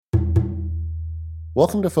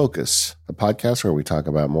Welcome to Focus, a podcast where we talk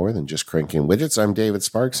about more than just cranking widgets. I'm David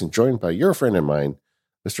Sparks and joined by your friend of mine,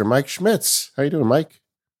 Mr. Mike Schmitz. How you doing, Mike?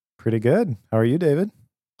 Pretty good. How are you, David?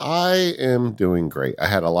 I am doing great. I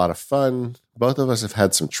had a lot of fun. Both of us have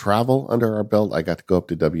had some travel under our belt. I got to go up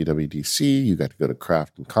to WWDC. You got to go to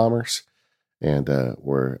Craft and Commerce. And I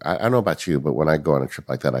don't know about you, but when I go on a trip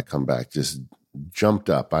like that, I come back just jumped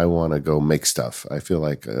up. I want to go make stuff. I feel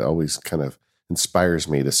like it always kind of inspires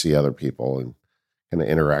me to see other people and kind of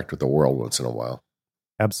interact with the world once in a while.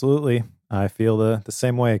 Absolutely. I feel the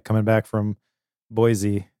same way coming back from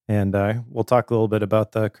Boise. And we'll talk a little bit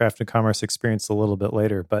about the Craft and Commerce experience a little bit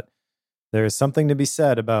later. But there's something to be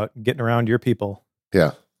said about getting around your people.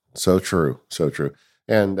 Yeah, so true. So true.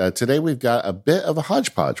 And today we've got a bit of a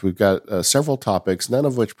hodgepodge. We've got several topics, none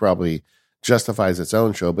of which probably justifies its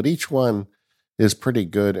own show, but each one is pretty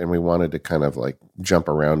good. And we wanted to kind of like jump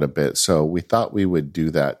around a bit. So we thought we would do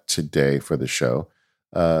that today for the show.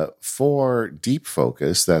 For Deep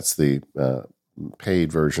Focus, that's the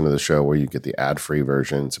paid version of the show where you get the ad-free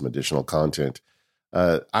version, some additional content.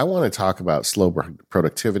 I want to talk about slow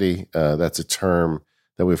productivity. That's a term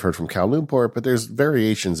that we've heard from Cal Newport, but there's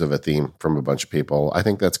variations of a theme from a bunch of people. I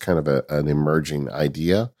think that's kind of an emerging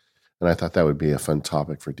idea, and I thought that would be a fun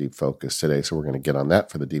topic for Deep Focus today. So we're going to get on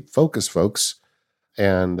that for the Deep Focus folks.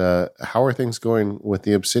 And how are things going with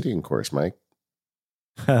the Obsidian course, Mike?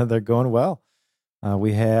 They're going well.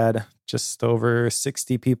 We had just over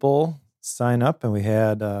 60 people sign up, and we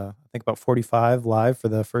had, I think, about 45 live for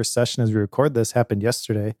the first session as we record this. Happened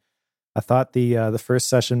yesterday. I thought the first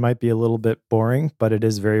session might be a little bit boring, but it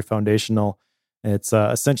is very foundational. It's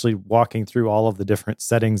essentially walking through all of the different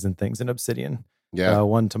settings and things in Obsidian. Yeah.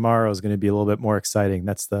 One tomorrow is going to be a little bit more exciting.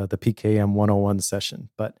 That's the PKM 101 session.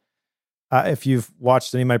 But if you've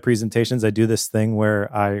watched any of my presentations, I do this thing where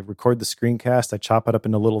I record the screencast, I chop it up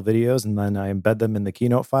into little videos, and then I embed them in the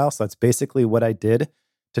Keynote file. So that's basically what I did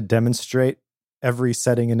to demonstrate every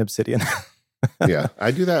setting in Obsidian. Yeah,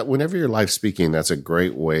 I do that whenever you're live speaking. That's a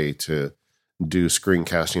great way to do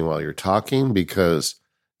screencasting while you're talking because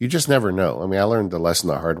you just never know. I mean, I learned the lesson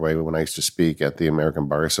the hard way when I used to speak at the American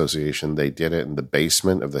Bar Association. They did it in the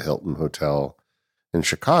basement of the Hilton Hotel in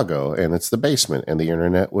Chicago, and it's the basement, and the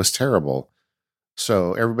internet was terrible.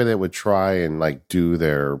 So everybody that would try and like do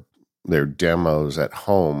their demos at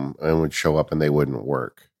home and would show up and they wouldn't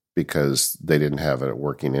work because they didn't have a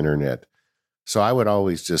working internet. So I would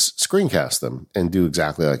always just screencast them and do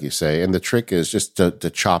exactly like you say. And the trick is just to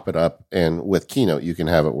chop it up. And with Keynote, you can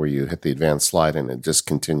have it where you hit the advanced slide and it just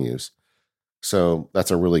continues. So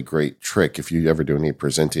that's a really great trick. If you ever do any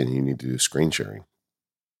presenting, you need to do screen sharing.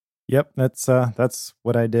 Yep, that's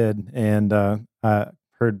what I did. And I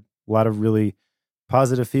heard a lot of really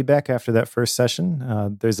positive feedback after that first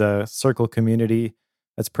session. There's a Circle community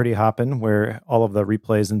that's pretty hopping where all of the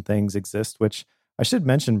replays and things exist, which I should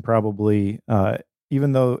mention probably,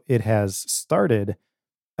 even though it has started,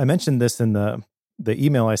 I mentioned this in the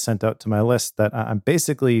email I sent out to my list that I'm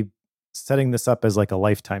basically setting this up as like a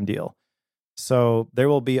lifetime deal. So there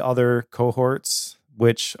will be other cohorts,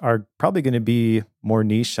 which are probably going to be more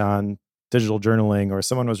niche on digital journaling, or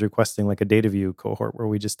someone was requesting like a data view cohort where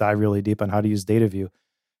we just dive really deep on how to use data view.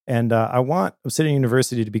 And I want Obsidian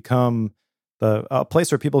University to become a place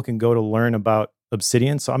where people can go to learn about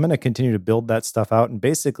Obsidian. So I'm going to continue to build that stuff out. And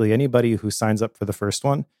basically anybody who signs up for the first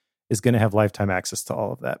one is going to have lifetime access to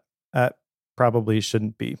all of that. I probably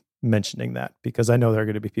shouldn't be mentioning that because I know there are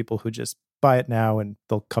going to be people who just buy it now and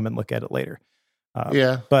they'll come and look at it later.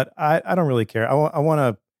 But I don't really care. I want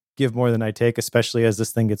to give more than I take, especially as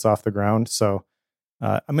this thing gets off the ground. So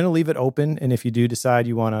I'm going to leave it open. And if you do decide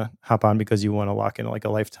you want to hop on because you want to lock in like a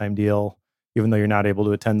lifetime deal, even though you're not able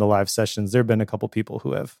to attend the live sessions, there have been a couple people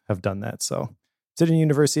who have done that. So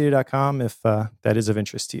obsidianuniversity.com if that is of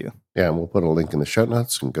interest to you. Yeah, and we'll put a link in the show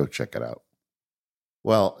notes and go check it out.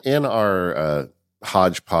 Well, in our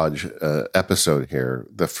hodgepodge episode here,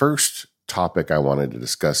 the first topic I wanted to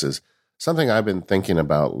discuss is something I've been thinking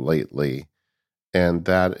about lately, and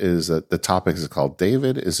that is that the topic is called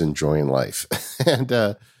David is Enjoying Life. And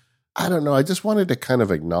I don't know, I just wanted to kind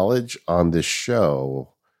of acknowledge on this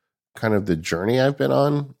show kind of the journey I've been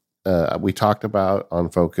on. We talked about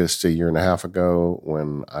on Focused a year and a half ago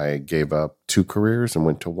when I gave up 2 careers and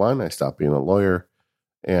went to one. I stopped being a lawyer,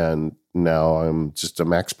 and now I'm just a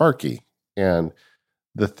Mac Sparky. And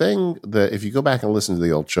the thing that, if you go back and listen to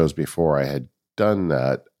the old shows before I had done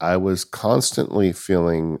that, I was constantly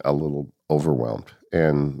feeling a little overwhelmed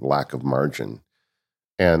and lack of margin.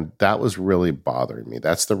 And that was really bothering me.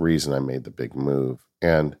 That's the reason I made the big move.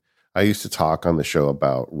 And I used to talk on the show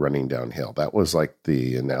about running downhill. That was like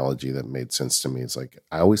the analogy that made sense to me. It's like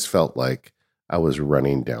I always felt like I was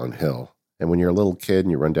running downhill. And when you're a little kid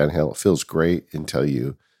and you run downhill, it feels great until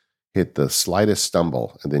you hit the slightest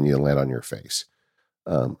stumble and then you land on your face.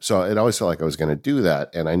 So it always felt like I was going to do that.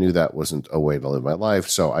 And I knew that wasn't a way to live my life.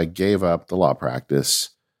 So I gave up the law practice.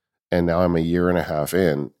 And now I'm a year and a half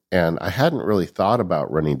in. And I hadn't really thought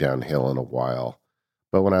about running downhill in a while.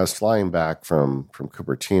 But when I was flying back from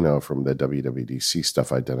Cupertino, from the WWDC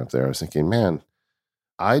stuff I'd done up there, I was thinking, man,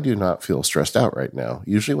 I do not feel stressed out right now.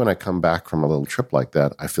 Usually when I come back from a little trip like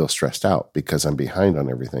that, I feel stressed out because I'm behind on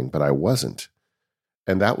everything, but I wasn't.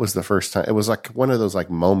 And that was the first time. It was like one of those like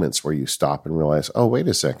moments where you stop and realize, oh, wait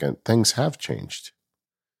a second, things have changed.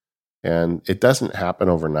 And it doesn't happen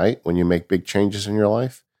overnight when you make big changes in your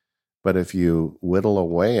life. But if you whittle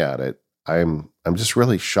away at it, I'm just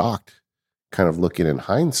really shocked, kind of looking in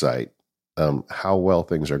hindsight, how well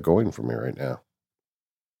things are going for me right now.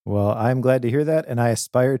 Well, I'm glad to hear that, and I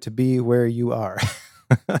aspire to be where you are.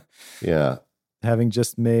 Yeah. Having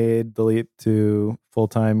just made the leap to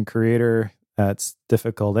full-time creator, that's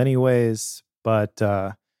difficult anyways, but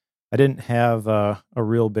I didn't have a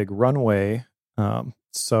real big runway,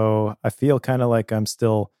 so I feel kind of like I'm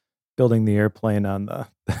still building the airplane on the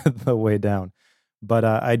the way down. But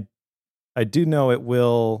I do know it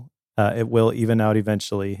will even out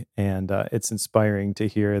eventually, and it's inspiring to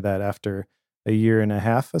hear that after a year and a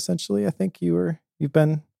half, essentially, I think you've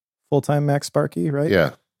been full-time Max Sparky, right?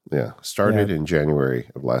 Yeah. Started in January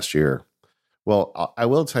of last year. Well, I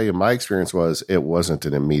will tell you, my experience was it wasn't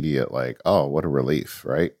an immediate like, oh, what a relief,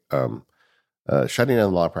 right? Shutting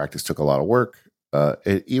down the law practice took a lot of work.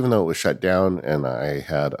 Even though it was shut down and I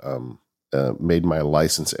had made my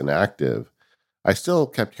license inactive, I still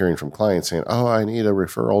kept hearing from clients saying, oh, I need a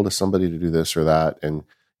referral to somebody to do this or that. And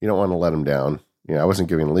you don't want to let them down. I wasn't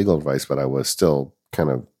giving legal advice, but I was still kind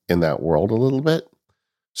of in that world a little bit.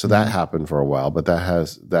 So that happened for a while, but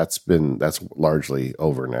that's largely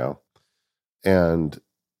over now. And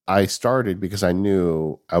I started because I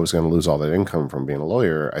knew I was going to lose all that income from being a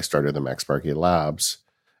lawyer. I started the Max Sparky Labs.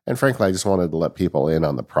 And frankly, I just wanted to let people in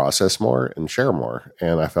on the process more and share more.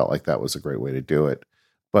 And I felt like that was a great way to do it.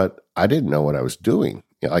 But I didn't know what I was doing.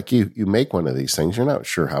 Like you make one of these things, you're not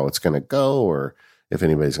sure how it's going to go or if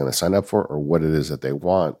anybody's going to sign up for it or what it is that they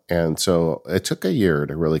want. And so it took a year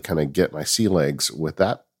to really kind of get my sea legs with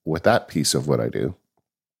that piece of what I do.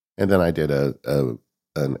 And then I did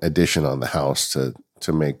an addition on the house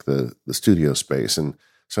to make the studio space. And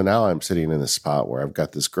so now I'm sitting in this spot where I've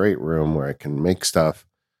got this great room where I can make stuff.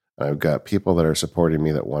 I've got people that are supporting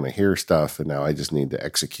me that want to hear stuff. And now I just need to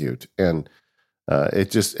execute. And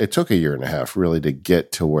it took a year and a half really to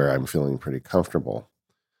get to where I'm feeling pretty comfortable.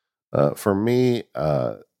 For me,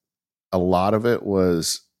 a lot of it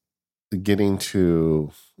was getting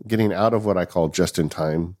out of what I call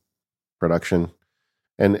just-in-time production.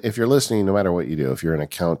 And if you're listening, no matter what you do, if you're an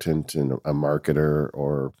accountant and a marketer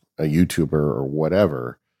or a YouTuber or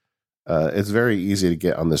whatever, it's very easy to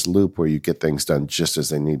get on this loop where you get things done just as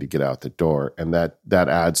they need to get out the door. And that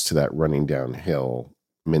adds to that running downhill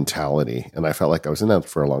mentality. And I felt like I was in that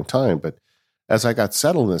for a long time. But as I got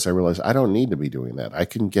settled in this, I realized I don't need to be doing that. I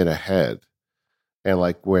can get ahead. And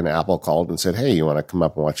like when Apple called and said, hey, you want to come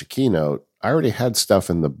up and watch a keynote? I already had stuff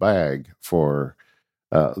in the bag for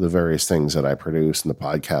the various things that I produce, and the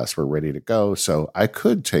podcasts were ready to go. So I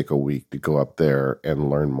could take a week to go up there and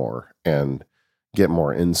learn more and get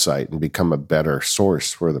more insight and become a better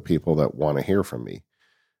source for the people that want to hear from me.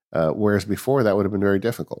 Whereas before that would have been very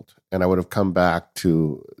difficult. And I would have come back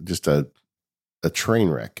to just a train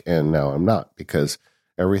wreck. And now I'm not, because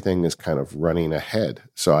everything is kind of running ahead.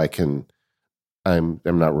 So I'm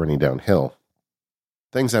not running downhill.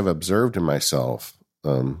 Things I've observed in myself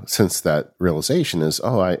since that realization is,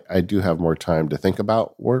 I do have more time to think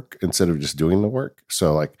about work instead of just doing the work.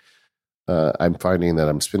 So like, I'm finding that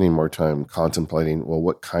I'm spending more time contemplating, well,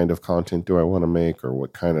 what kind of content do I want to make, or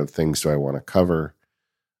what kind of things do I want to cover?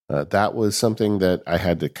 That was something that I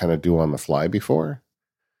had to kind of do on the fly before.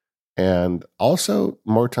 And also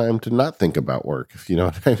more time to not think about work, if you know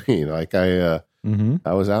what I mean. Like I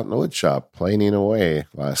was out in the wood shop planing away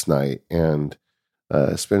last night, and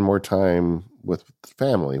spend more time with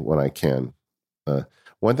family when I can.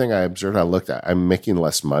 One thing I observed, I'm making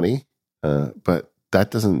less money, but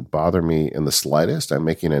that doesn't bother me in the slightest. I'm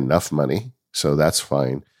making enough money, so that's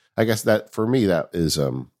fine. I guess that for me, that is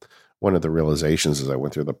one of the realizations as I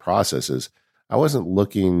went through the process is I wasn't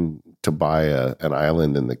looking to buy an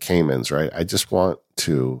island in the Caymans, right? I just want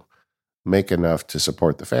to make enough to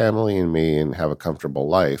support the family and me and have a comfortable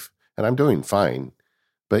life, and I'm doing fine.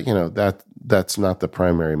 But that's not the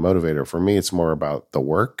primary motivator for me. It's more about the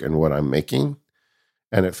work and what I'm making.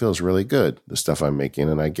 and it feels really good, the stuff I'm making.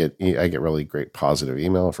 And I get really great positive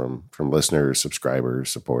email from listeners,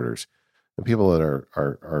 subscribers, supporters, and people that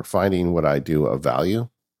are finding what I do of value.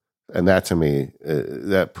 And that to me,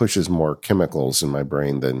 that pushes more chemicals in my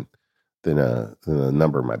brain than a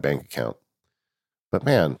number in my bank account. But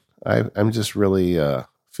man, I'm just really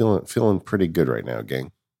feeling pretty good right now,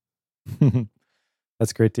 gang.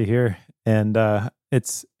 That's great to hear. And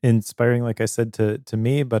it's inspiring, like I said, to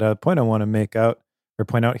me. But a point I want to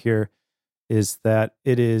point out here is that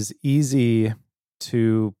it is easy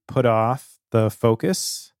to put off the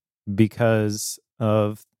focus because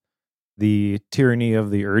of the tyranny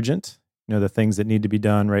of the urgent, the things that need to be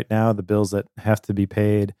done right now, the bills that have to be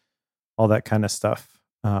paid, all that kind of stuff.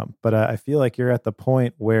 But I feel like you're at the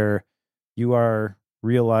point where you are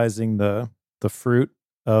realizing the fruit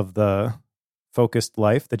of the focused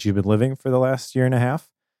life that you've been living for the last year and a half.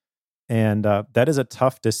 And that is a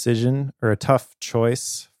tough decision or a tough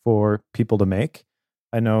choice for people to make.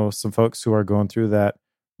 I know some folks who are going through that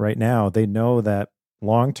right now. They know that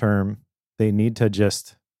long term, they need to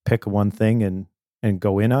just pick one thing and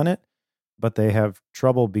go in on it, but they have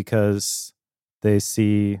trouble because they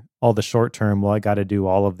see all the short term, well, I got to do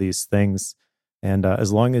all of these things. And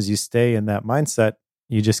as long as you stay in that mindset,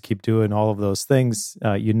 you just keep doing all of those things.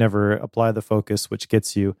 You never apply the focus, which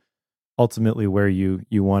gets you ultimately where you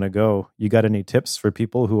want to go. You got any tips for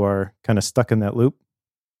people who are kind of stuck in that loop?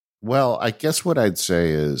 Well, I guess what I'd say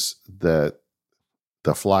is that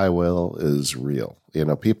the flywheel is real.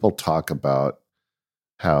 People talk about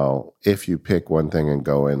how if you pick one thing and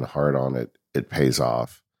go in hard on it, it pays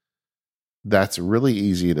off. That's really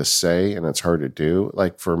easy to say and it's hard to do.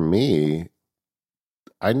 Like for me,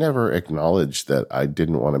 I never acknowledged that I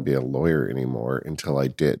didn't want to be a lawyer anymore until I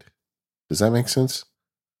did. Does that make sense?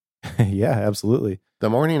 Yeah, absolutely. The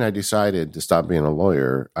morning I decided to stop being a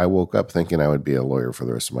lawyer, I woke up thinking I would be a lawyer for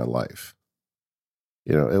the rest of my life.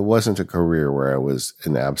 It wasn't a career where I was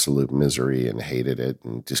in absolute misery and hated it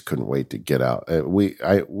and just couldn't wait to get out.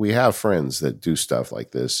 We have friends that do stuff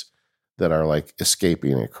like this that are like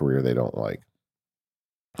escaping a career they don't like.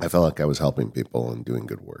 I felt like I was helping people and doing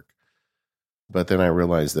good work. But then I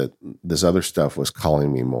realized that this other stuff was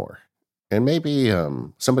calling me more. And maybe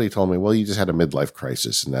somebody told me, well, you just had a midlife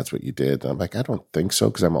crisis and that's what you did. And I'm like, I don't think so,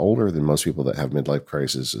 because I'm older than most people that have midlife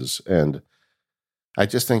crises. And I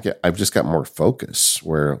just think I've just got more focus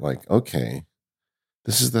where like, okay,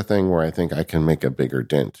 this is the thing where I think I can make a bigger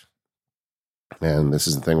dent. And this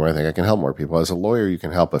is the thing where I think I can help more people. As a lawyer, you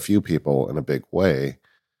can help a few people in a big way.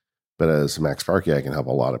 But as Max Sparky, I can help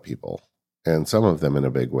a lot of people. And some of them in a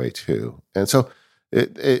big way too. And so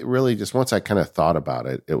it really just, once I kind of thought about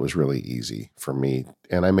it, it was really easy for me.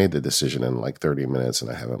 And I made the decision in like 30 minutes and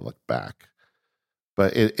I haven't looked back.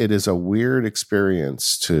 But it is a weird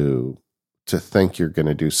experience to think you're going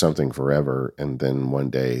to do something forever. And then one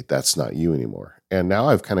day that's not you anymore. And now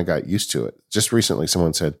I've kind of got used to it. Just recently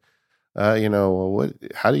someone said, how do you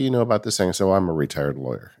know about this thing? So I'm a retired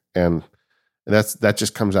lawyer. And that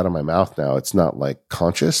just comes out of my mouth now. It's not like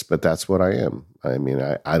conscious, but that's what I am. I mean,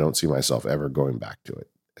 I don't see myself ever going back to it.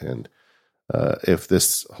 And if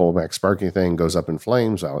this whole Max Sparky thing goes up in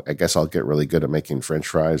flames, I guess I'll get really good at making French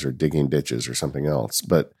fries or digging ditches or something else.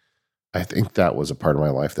 But I think that was a part of my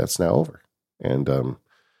life that's now over, and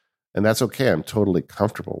that's okay. I'm totally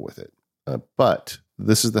comfortable with it. But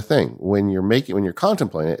this is the thing: when you're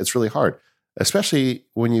contemplating it, it's really hard, especially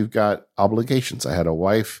when you've got obligations. I had a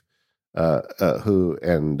wife who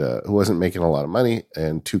wasn't making a lot of money,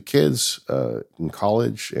 and 2 kids in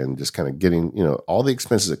college, and just kind of getting all the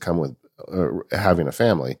expenses that come with having a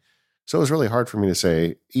family. So it was really hard for me to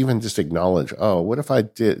say, even just acknowledge, oh, what if I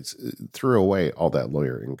threw away all that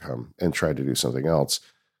lawyer income and tried to do something else?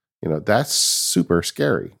 That's super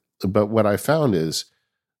scary. But what I found is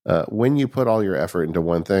when you put all your effort into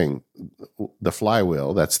one thing, the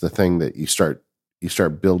flywheel, that's the thing that you start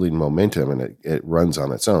building momentum, and it runs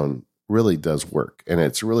on its own, really does work. And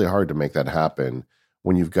it's really hard to make that happen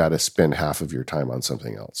when you've got to spend half of your time on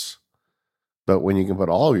something else. But when you can put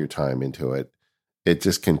all of your time into it, it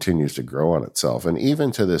just continues to grow on itself. And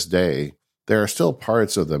even to this day, there are still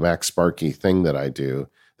parts of the Max Sparky thing that I do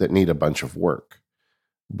that need a bunch of work.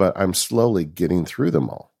 But I'm slowly getting through them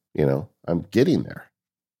all. I'm getting there.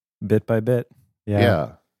 Bit by bit.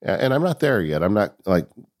 Yeah. And I'm not there yet. I'm not like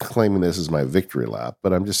claiming this as my victory lap,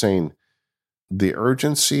 but I'm just saying the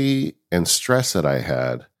urgency and stress that I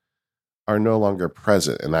had are no longer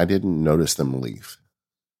present, and I didn't notice them leave.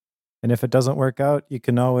 And if it doesn't work out, you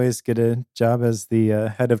can always get a job as the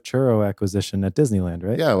head of churro acquisition at Disneyland,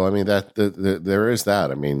 right? Yeah, well, I mean, there is that.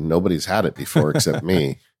 I mean, nobody's had it before except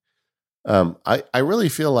me. I really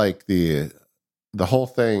feel like the the whole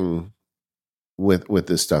thing with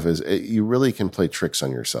this stuff is you really can play tricks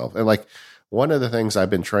on yourself. And like one of the things I've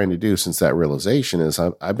been trying to do since that realization is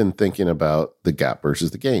I've been thinking about the gap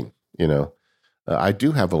versus the gain. I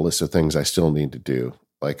do have a list of things I still need to do.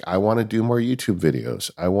 Like I want to do more YouTube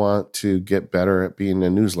videos. I want to get better at being a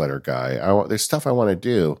newsletter guy. There's stuff I want to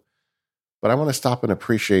do, but I want to stop and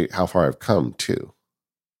appreciate how far I've come too.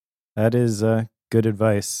 That is good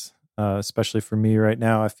advice, especially for me right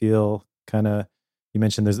now. I feel kind of, you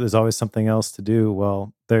mentioned there's always something else to do.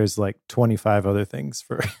 Well, there's like 25 other things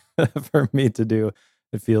for for me to do,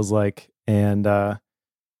 it feels like. And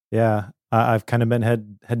I've kind of been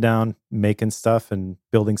head down making stuff and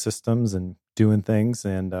building systems and doing things.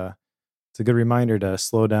 And it's a good reminder to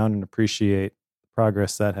slow down and appreciate the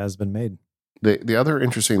progress that has been made. The other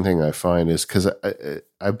interesting thing I find is because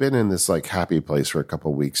I've been in this like happy place for a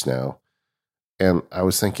couple of weeks now, and I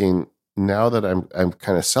was thinking now that I'm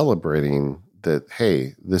kind of celebrating that,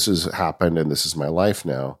 hey, this has happened and this is my life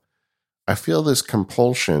now. I feel this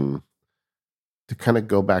compulsion to kind of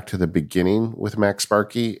go back to the beginning with Max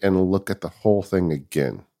Sparky and look at the whole thing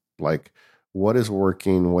again. Like what is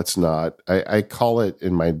working, what's not. I call it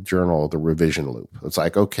in my journal the revision loop. It's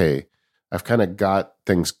like, okay, I've kind of got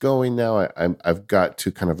things going now. I've got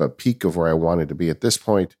to kind of a peak of where I wanted to be at this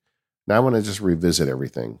point. Now I want to just revisit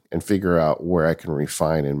everything and figure out where I can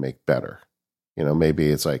refine and make better. Maybe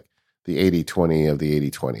it's like the 80-20 of the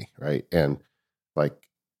 80-20, right? And like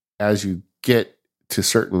as you get to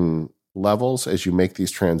certain levels, as you make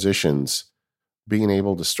these transitions, being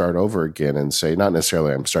able to start over again and say, not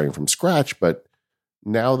necessarily I'm starting from scratch, but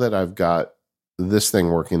now that I've got this thing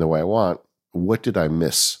working the way I want, what did I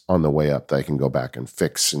miss on the way up that I can go back and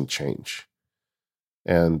fix and change?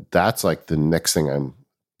 And that's like the next thing I'm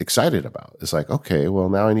excited about. It's like, okay, well,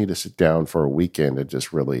 now I need to sit down for a weekend and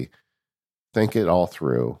just really think it all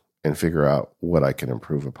through and figure out what I can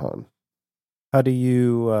improve upon. How do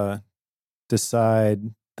you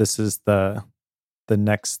decide this is the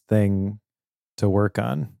next thing to work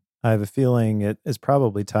on? I have a feeling it is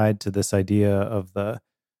probably tied to this idea of the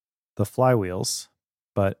flywheels,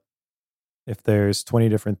 but if there's 20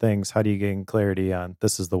 different things, how do you gain clarity on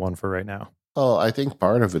this is the one for right now? Well, I think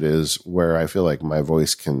part of it is where I feel like my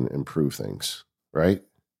voice can improve things, right?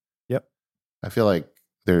 Yep. I feel like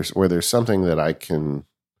there's something that I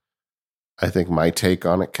think my take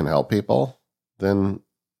on it can help people, then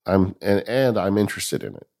I'm interested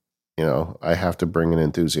in it. I have to bring an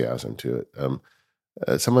enthusiasm to it.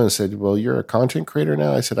 Someone said, well, you're a content creator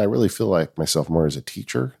now. I said, I really feel like myself more as a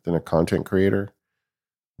teacher than a content creator,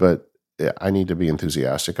 but I need to be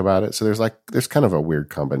enthusiastic about it. So there's kind of a weird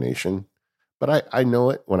combination, but I know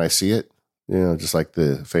it when I see it, just like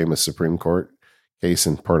the famous Supreme Court case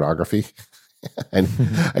in pornography. And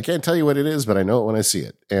I can't tell you what it is, but I know it when I see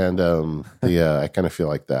it. And I kind of feel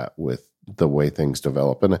like that with the way things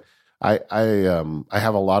develop. And I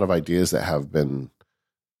have a lot of ideas that have been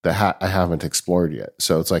I haven't explored yet.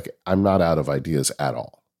 So it's like I'm not out of ideas at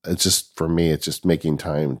all. It's just for me, it's just making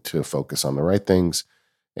time to focus on the right things,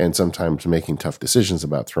 and sometimes making tough decisions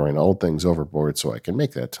about throwing old things overboard so I can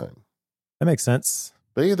make that time. That makes sense.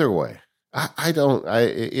 But either way,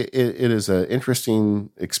 it is an interesting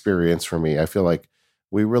experience for me. I feel like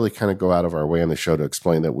we really kind of go out of our way on the show to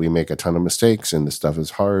explain that we make a ton of mistakes and this stuff is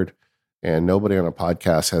hard and nobody on a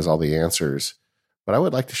podcast has all the answers. But I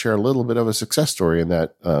would like to share a little bit of a success story in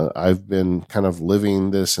that I've been kind of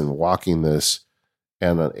living this and walking this,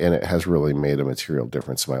 and it has really made a material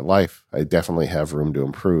difference in my life. I definitely have room to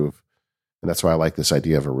improve. And that's why I like this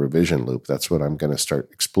idea of a revision loop. That's what I'm going to start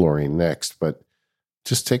exploring next. But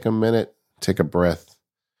just take a minute, take a breath,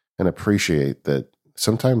 and appreciate that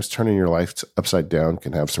sometimes turning your life upside down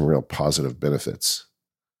can have some real positive benefits.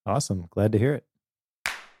 Awesome. Glad to hear it.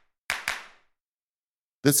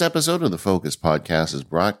 This episode of the Focused Podcast is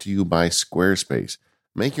brought to you by Squarespace.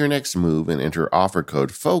 Make your next move and enter offer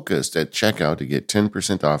code FOCUSED at checkout to get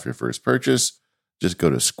 10% off your first purchase. Just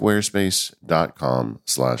go to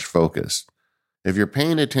squarespace.com/focused. If you're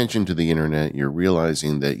paying attention to the internet, you're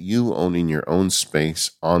realizing that you owning your own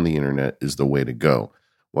space on the internet is the way to go.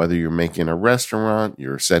 Whether you're making a restaurant,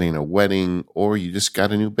 you're setting a wedding, or you just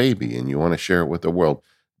got a new baby and you want to share it with the world,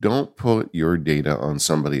 don't put your data on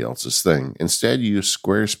somebody else's thing. Instead, use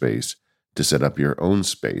Squarespace to set up your own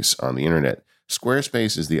space on the internet.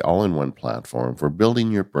 Squarespace is the all-in-one platform for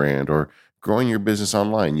building your brand or growing your business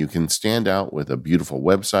online. You can stand out with a beautiful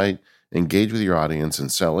website, engage with your audience,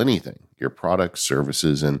 and sell anything, your products,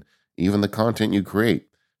 services, and even the content you create.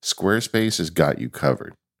 Squarespace has got you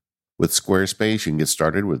covered. With Squarespace, you can get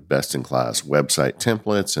started with best-in-class website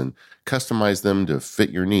templates and customize them to fit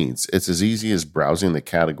your needs. It's as easy as browsing the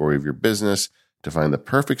category of your business, to find the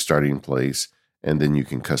perfect starting place, and then you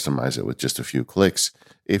can customize it with just a few clicks.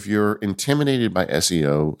 If you're intimidated by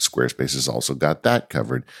SEO, Squarespace has also got that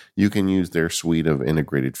covered. You can use their suite of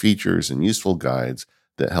integrated features and useful guides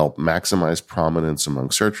that help maximize prominence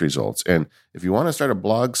among search results. And if you want to start a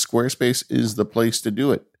blog, Squarespace is the place to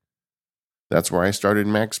do it. That's where I started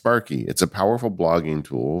MacSparky. It's a powerful blogging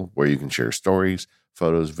tool where you can share stories,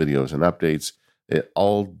 photos, videos, and updates. It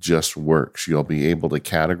all just works. You'll be able to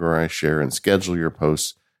categorize, share, and schedule your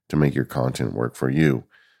posts to make your content work for you.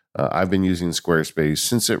 I've been using Squarespace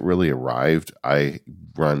since it really arrived. I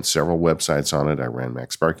run several websites on it. I ran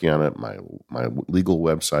MacSparky on it, my legal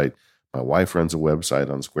website. My wife runs a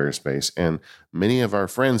website on Squarespace, and many of our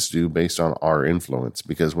friends do based on our influence,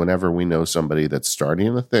 because whenever we know somebody that's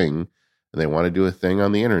starting a thing and they want to do a thing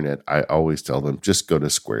on the internet, I always tell them, just go to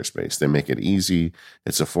Squarespace. They make it easy,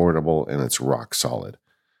 it's affordable, and it's rock solid.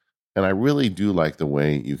 And I really do like the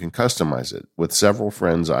way you can customize it. With several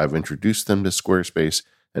friends, I've introduced them to Squarespace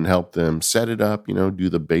and helped them set it up, do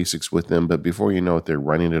the basics with them. But before you know it, they're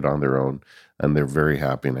running it on their own, and they're very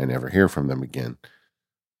happy, and I never hear from them again.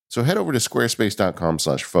 So head over to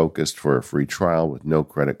squarespace.com/focused for a free trial with no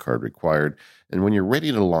credit card required. And when you're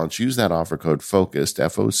ready to launch, use that offer code FOCUSED,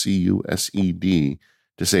 FOCUSED,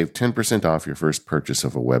 to save 10% off your first purchase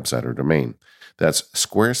of a website or domain. That's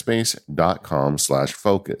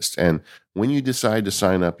squarespace.com/focused. And when you decide to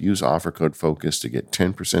sign up, use offer code FOCUSED to get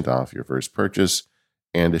 10% off your first purchase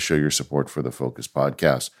and to show your support for the Focus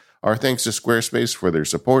Podcast. Our thanks to Squarespace for their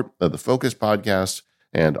support of the Focus Podcast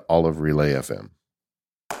and all of Relay FM.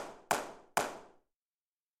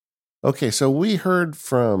 Okay, so we heard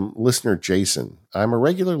from listener Jason. I'm a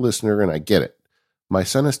regular listener and I get it. My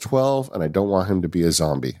son is 12 and I don't want him to be a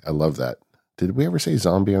zombie. I love that. Did we ever say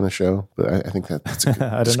zombie on the show? But I think that's a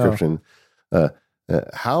good description.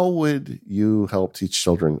 How would you help teach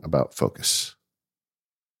children about focus?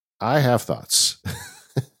 I have thoughts.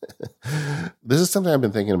 This is something I've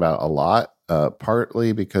been thinking about a lot,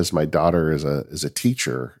 partly because my daughter is a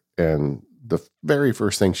teacher, and the very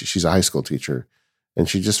first thing, she's a high school teacher, and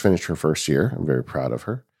she just finished her first year. I'm very proud of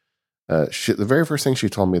her. The very first thing she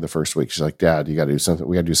told me the first week, she's like, "Dad, you got to do something.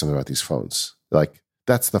 We got to do something about these phones." Like,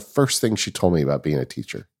 that's the first thing she told me about being a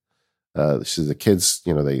teacher. She said the kids,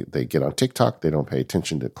 they get on TikTok, they don't pay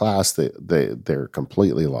attention to class, they're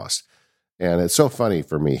completely lost. And it's so funny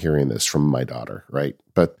for me hearing this from my daughter, right?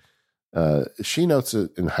 But she notes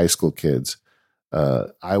it in high school kids.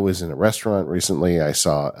 I was in a restaurant recently. I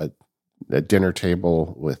saw a dinner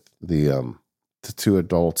table with the two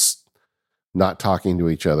adults not talking to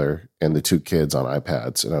each other and the two kids on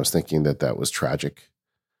iPads. And I was thinking that was tragic.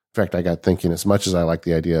 In fact, I got thinking, as much as I like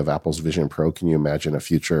the idea of Apple's Vision Pro, can you imagine a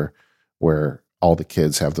future where all the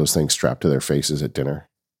kids have those things strapped to their faces at dinner?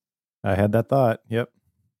 I had that thought. Yep.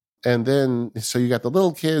 And then, so you got the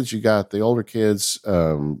little kids, you got the older kids.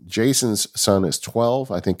 Jason's son is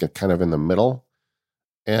 12, I think kind of in the middle.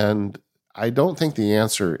 And I don't think the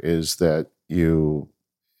answer is that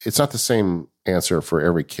it's not the same answer for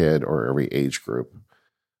every kid or every age group.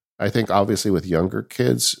 I think obviously with younger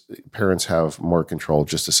kids, parents have more control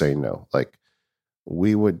just to say no. Like,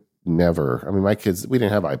 we would never, my kids, we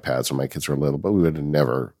didn't have iPads when my kids were little, but we would have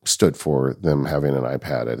never stood for them having an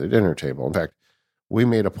iPad at a dinner table. In fact, we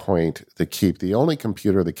made a point to keep the only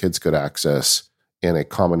computer the kids could access in a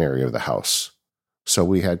common area of the house. So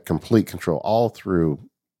we had complete control all through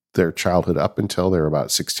their childhood up until they were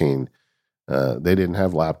about 16. They didn't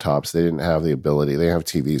have laptops. They didn't have the ability. They didn't have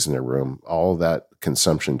TVs in their room. All that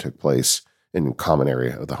consumption took place in a common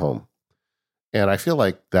area of the home. And I feel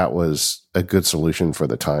like that was a good solution for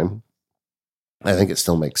the time. I think it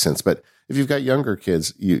still makes sense. But if you've got younger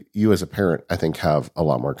kids, you as a parent, I think, have a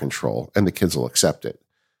lot more control, and the kids will accept it.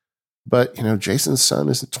 But, Jason's son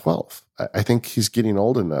is 12. I think he's getting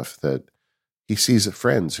old enough that he sees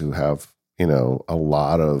friends who have, a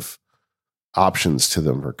lot of options to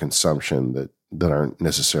them for consumption that aren't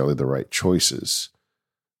necessarily the right choices.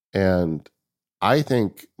 And I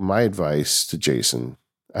think my advice to Jason,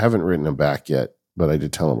 I haven't written him back yet, but I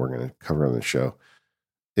did tell him we're going to cover on the show,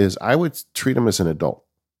 is I would treat him as an adult.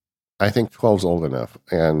 I think 12's old enough,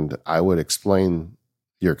 and I would explain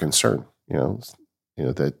your concern,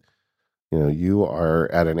 that, you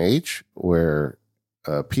are at an age where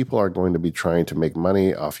people are going to be trying to make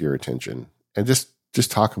money off your attention, and just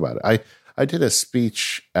talk about it. I did a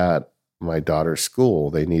speech at my daughter's school.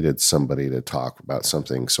 They needed somebody to talk about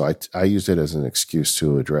something. So I used it as an excuse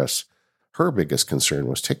to address her biggest concern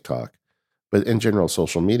was TikTok, but in general,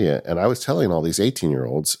 social media. And I was telling all these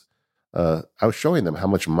 18-year-olds, I was showing them how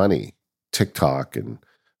much money TikTok and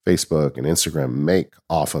Facebook and Instagram make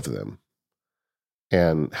off of them.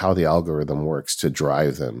 and how the algorithm works to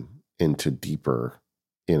drive them into deeper,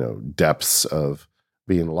 depths of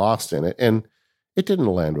being lost in it. And it didn't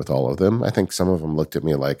land with all of them. I think some of them looked at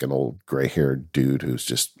me like an old gray-haired dude who's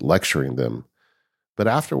just lecturing them. But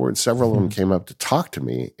afterwards, several of them came up to talk to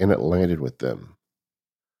me, and it landed with them.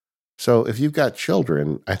 So if you've got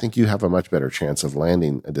children, I think you have a much better chance of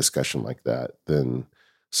landing a discussion like that than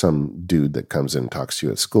some dude that comes in and talks to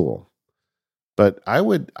you at school. But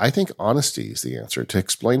I think honesty is the answer, to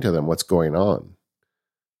explain to them what's going on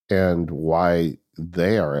and why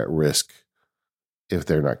they are at risk if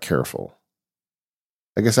they're not careful.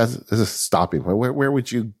 I guess that's a stopping point. Where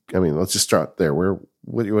would you, let's just start there.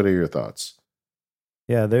 What are your thoughts?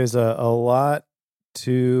 Yeah, there's a lot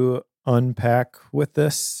to unpack with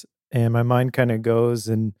this, and my mind kind of goes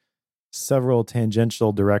in several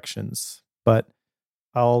tangential directions. But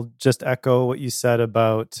I'll just echo what you said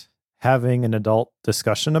about having an adult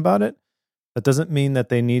discussion about it. That doesn't mean that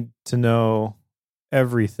they need to know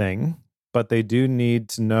everything, but they do need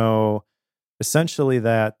to know essentially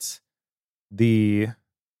that the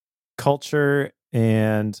culture,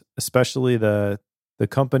 and especially the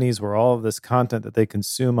companies where all of this content that they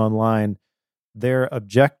consume online, their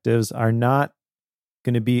objectives are not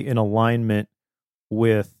going to be in alignment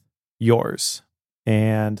with yours.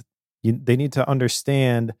 And they need to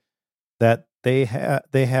understand that they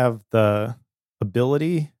have the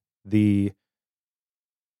ability, the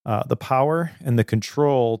power, and the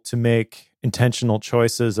control to make intentional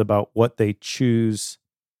choices about what they choose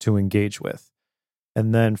to engage with.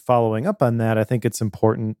 And then following up on that, I think it's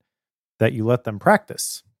important that you let them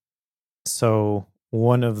practice. So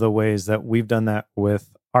one of the ways that we've done that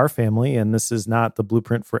with our family, and this is not the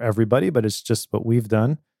blueprint for everybody, but it's just what we've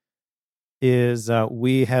done, is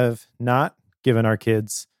we have not given our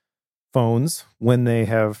kids phones when they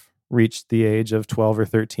have reached the age of 12 or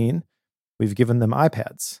 13. We've given them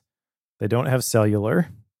iPads. They don't have cellular,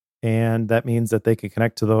 and that means that they can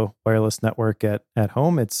connect to the wireless network at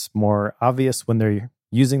home. It's more obvious when they're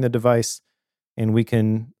using the device, and we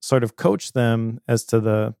can sort of coach them as to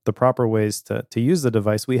the proper ways to use the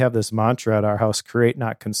device. We have this mantra at our house: create,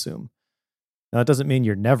 not consume. Now, that doesn't mean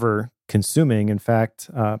you're never consuming. In fact,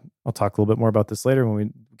 I'll talk a little bit more about this later when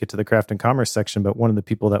we get to the craft and commerce section, but one of the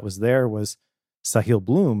people that was there was Sahil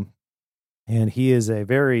Bloom, and he is a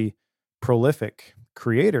very prolific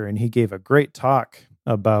creator, and he gave a great talk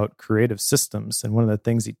about creative systems. And one of the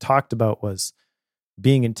things he talked about was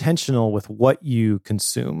being intentional with what you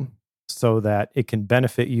consume so that it can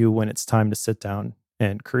benefit you when it's time to sit down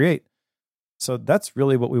and create. So that's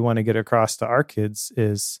really what we want to get across to our kids: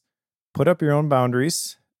 is put up your own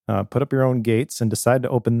boundaries, put up your own gates, and decide to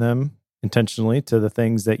open them intentionally to the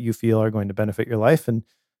things that you feel are going to benefit your life, and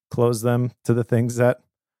close them to the things that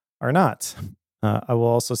are not. I will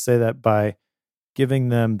also say that by giving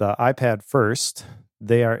them the iPad first,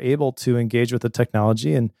 they are able to engage with the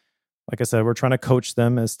technology. And like I said, we're trying to coach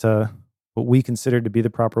them as to what we consider to be the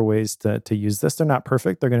proper ways to use this. They're not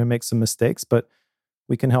perfect. They're going to make some mistakes, but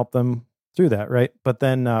we can help them through that, right? But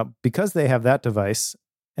then because they have that device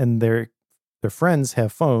and their friends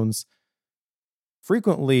have phones,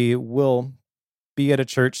 frequently will be at a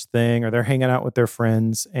church thing or they're hanging out with their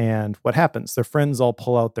friends, and what happens? Their friends all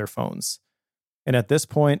pull out their phones. And at this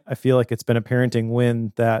point, I feel like it's been a parenting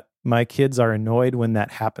win that my kids are annoyed when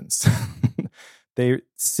that happens. They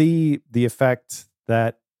see the effect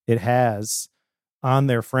that it has on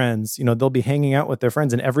their friends. They'll be hanging out with their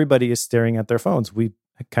friends and everybody is staring at their phones. We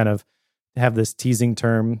kind of have this teasing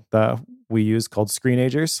term that we use called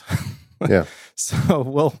screenagers. Yeah. So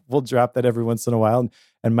we'll drop that every once in a while.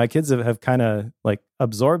 And my kids have kind of like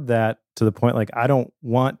absorbed that to the point, like, I don't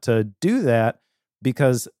want to do that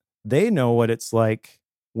because they know what it's like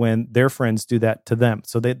when their friends do that to them.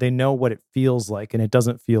 So they know what it feels like, and it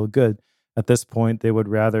doesn't feel good. At this point, they would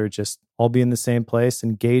rather just all be in the same place,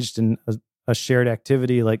 engaged in a shared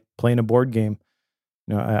activity like playing a board game.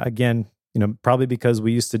 Again, probably because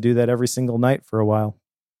we used to do that every single night for a while.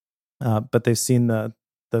 But they've seen the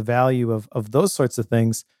value of those sorts of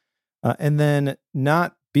things. And then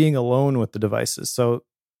not being alone with the devices. So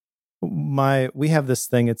we have this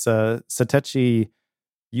thing, it's a Satechi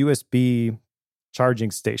USB charging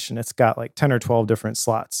station. It's got like 10 or 12 different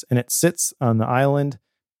slots, and it sits on the island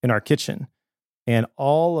in our kitchen. And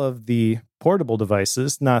all of the portable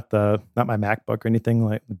devices, not my MacBook or anything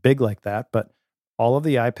like big like that, but all of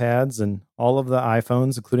the iPads and all of the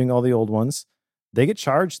iPhones, including all the old ones, they get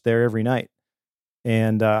charged there every night.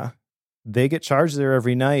 And they get charged there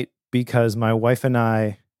every night because my wife and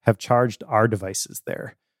I have charged our devices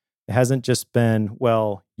there. It hasn't just been,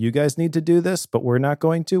 well, you guys need to do this, but we're not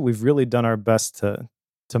going to. We've really done our best to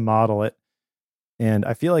model it. And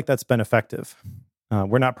I feel like that's been effective.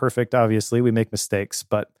 We're not perfect, obviously. We make mistakes,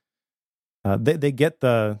 but they get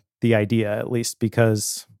the idea, at least,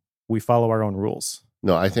 because we follow our own rules.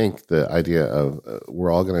 No, I think the idea of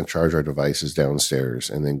we're all going to charge our devices downstairs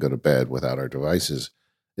and then go to bed without our devices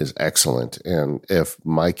is excellent. And if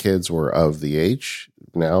my kids were of the age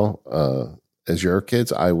now as your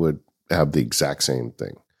kids, I would have the exact same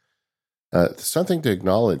thing. Something to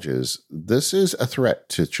acknowledge is this is a threat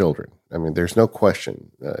to children. I mean, there's no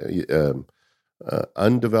question.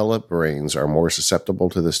 Undeveloped brains are more susceptible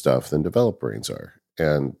to this stuff than developed brains are.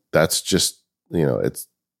 And that's just,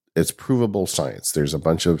 it's provable science. There's a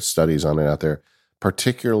bunch of studies on it out there,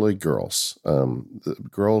 particularly girls. The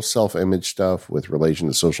girls' self-image stuff with relation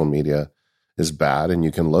to social media is bad. And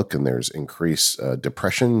you can look and there's increased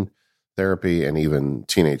depression therapy and even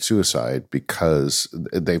teenage suicide because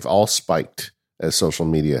they've all spiked as social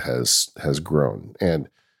media has grown. And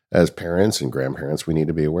as parents and grandparents, we need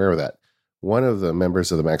to be aware of that. One of the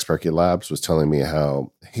members of the Max Parkey Labs was telling me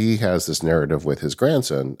how he has this narrative with his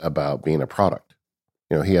grandson about being a product.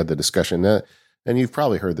 He had the discussion that, and you've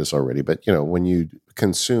probably heard this already, but when you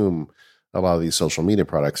consume a lot of these social media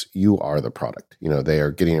products, you are the product. They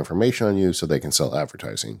are getting information on you so they can sell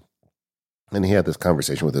advertising. And he had this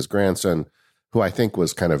conversation with his grandson, who I think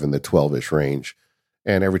was kind of in the 12-ish range.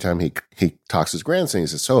 And every time he talks to his grandson, he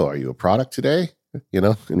says, "So, are you a product today?"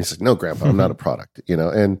 And he says, "No, Grandpa, I'm not a product."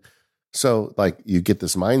 And so you get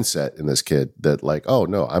this mindset in this kid that oh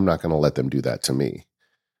no, I'm not going to let them do that to me.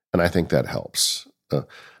 And I think that helps.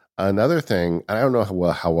 Another thing, I don't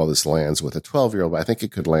know how well this lands with a 12-year-old, but I think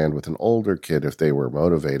it could land with an older kid if they were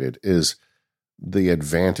motivated, is the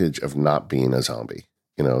advantage of not being a zombie.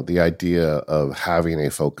 The idea of having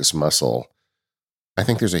a focus muscle, I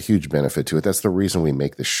think there's a huge benefit to it. That's the reason we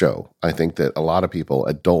make this show. I think that a lot of people,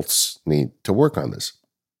 adults, need to work on this,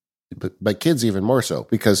 but kids even more so,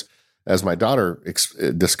 because as my daughter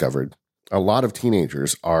discovered, a lot of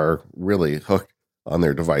teenagers are really hooked on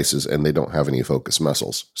their devices and they don't have any focus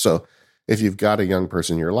muscles. So if you've got a young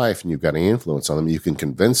person in your life and you've got any influence on them, you can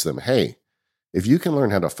convince them, hey, if you can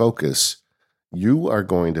learn how to focus, you are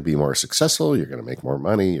going to be more successful. You're going to make more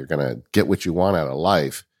money. You're going to get what you want out of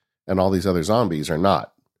life. And all these other zombies are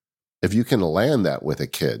not. If you can land that with a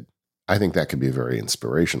kid, I think that could be very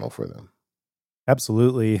inspirational for them.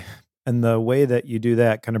 Absolutely. And the way that you do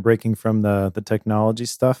that, kind of breaking from the technology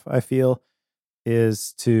stuff, I feel,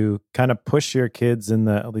 is to kind of push your kids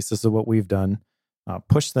at least this is what we've done,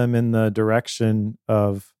 push them in the direction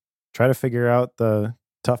of try to figure out the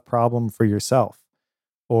tough problem for yourself,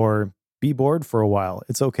 or be bored for a while.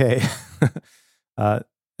 It's okay.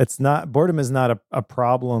 Boredom is not a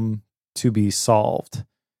problem to be solved.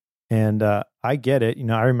 And I get it.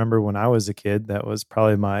 I remember when I was a kid, that was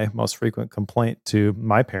probably my most frequent complaint to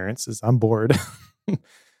my parents is I'm bored.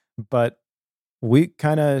 But we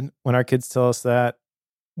kind of, when our kids tell us that,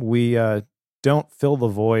 we don't fill the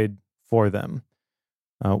void for them.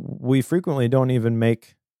 We frequently don't even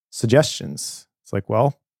make suggestions. It's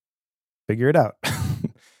well, figure it out.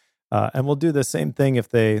 And we'll do the same thing if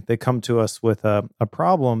they come to us with a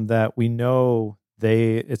problem that we know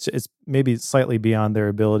it's maybe slightly beyond their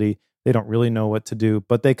ability. They don't really know what to do,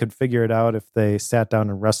 but they could figure it out if they sat down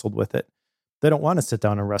and wrestled with it. They don't want to sit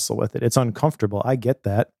down and wrestle with it. It's uncomfortable. I get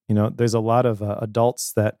that. There's a lot of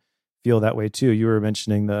adults that feel that way too. You were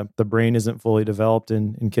mentioning the brain isn't fully developed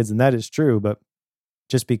in kids, and that is true. But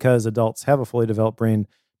just because adults have a fully developed brain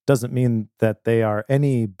doesn't mean that they are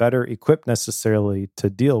any better equipped necessarily to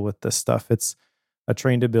deal with this stuff. It's a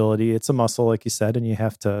trained ability. It's a muscle, like you said, and you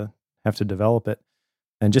have to develop it.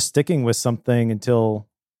 And just sticking with something until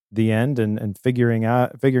the end and figuring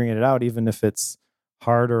it out, even if it's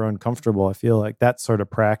hard or uncomfortable, I feel like that sort of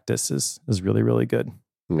practice is really, really good.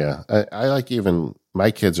 Yeah. I like, even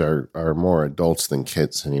my kids are more adults than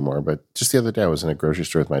kids anymore. But just the other day I was in a grocery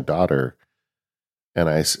store with my daughter, and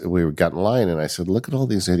we got in line, and I said, "Look at all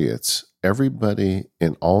these idiots. Everybody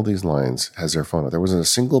in all these lines has their phone. There wasn't a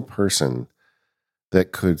single person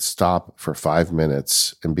that could stop for 5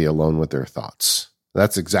 minutes and be alone with their thoughts."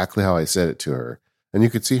 That's exactly how I said it to her. And you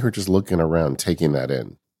could see her just looking around, taking that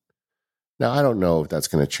in. Now, I don't know if that's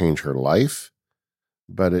going to change her life,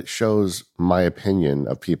 but it shows my opinion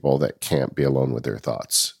of people that can't be alone with their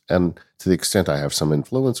thoughts. And to the extent I have some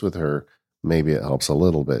influence with her, maybe it helps a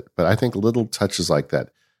little bit. But I think little touches like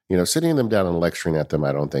that, sitting them down and lecturing at them,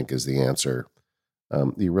 I don't think is the answer.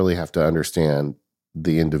 You really have to understand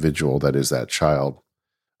the individual that is that child.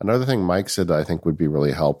 Another thing Mike said that I think would be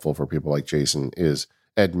really helpful for people like Jason is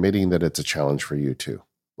admitting that it's a challenge for you too.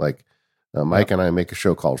 Mike and I make a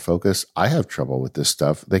show called Focus. I have trouble with this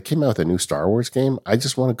stuff. They came out with a new Star Wars game. I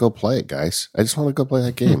just want to go play it, guys. I just want to go play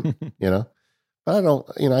that game, But I don't,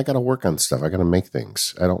 I got to work on stuff. I got to make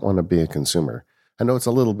things. I don't want to be a consumer. I know it's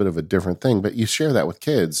a little bit of a different thing, but you share that with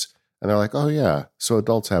kids and they're like, oh yeah, so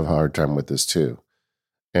adults have a hard time with this too.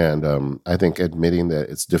 And I think admitting that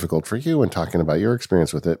it's difficult for you and talking about your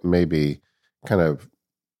experience with it maybe kind of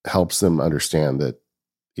helps them understand that,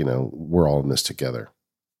 we're all in this together.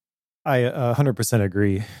 I 100%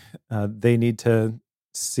 agree. They need to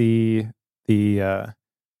see the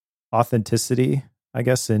authenticity, I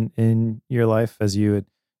guess, in your life as you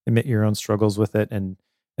admit your own struggles with it. And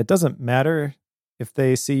it doesn't matter if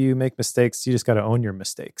they see you make mistakes. You just got to own your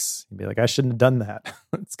mistakes. You'd be like, I shouldn't have done that.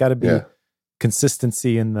 It's got to be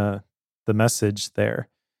consistency in the message there.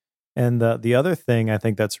 And the other thing I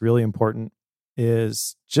think that's really important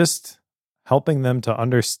is just helping them to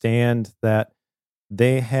understand that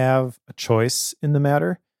they have a choice in the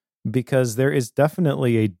matter, because there is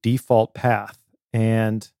definitely a default path.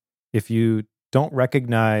 And if you don't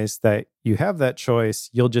recognize that you have that choice,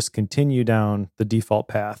 you'll just continue down the default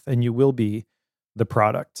path and you will be the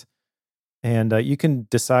product. And you can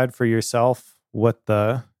decide for yourself what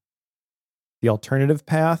the alternative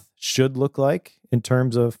path should look like in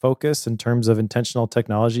terms of focus, in terms of intentional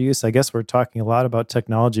technology use. I guess we're talking a lot about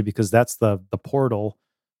technology because that's the portal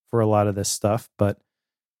for a lot of this stuff, but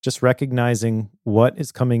just recognizing what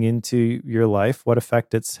is coming into your life, what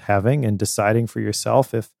effect it's having, and deciding for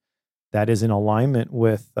yourself if that is in alignment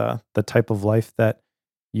with the type of life that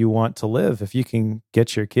you want to live. If you can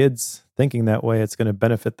get your kids thinking that way, it's going to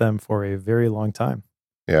benefit them for a very long time.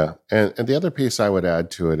 Yeah. And the other piece I would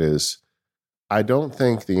add to it is, I don't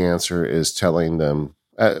think the answer is telling them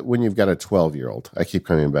when you've got a 12-year-old. I keep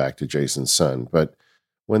coming back to Jason's son, but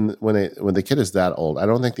when the kid is that old, I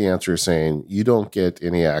don't think the answer is saying you don't get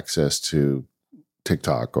any access to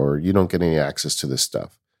TikTok or you don't get any access to this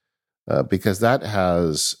stuff, because that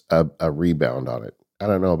has a rebound on it. I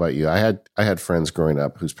don't know about you. I had friends growing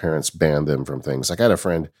up whose parents banned them from things. Like I had a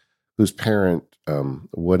friend whose parent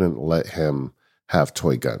wouldn't let him have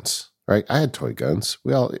toy guns. Right? I had toy guns.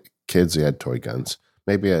 We all kids who had toy guns.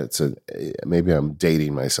 Maybe I'm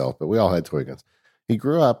dating myself, but we all had toy guns. He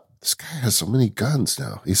grew up. This guy has so many guns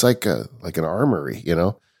now. He's like an armory,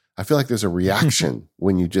 I feel like there's a reaction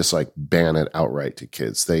when you just like ban it outright to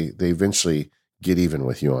kids. They eventually get even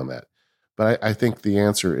with you on that. But I think the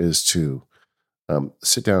answer is to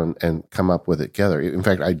sit down and come up with it together. In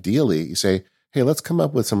fact, ideally, you say, hey, let's come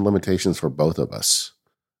up with some limitations for both of us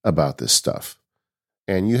about this stuff.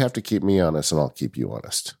 And you have to keep me honest and I'll keep you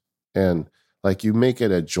honest. And like you make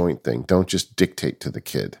it a joint thing. Don't just dictate to the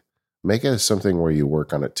kid. Make it something where you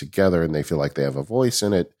work on it together and they feel like they have a voice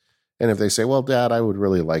in it. And if they say, well, Dad, I would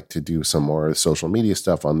really like to do some more social media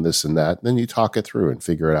stuff on this and that, then you talk it through and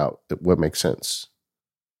figure it out what makes sense.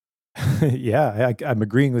 Yeah, I'm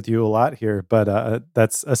agreeing with you a lot here, but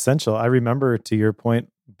that's essential. I remember, to your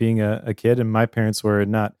point, being a kid, and my parents were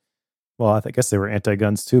not, well, I guess they were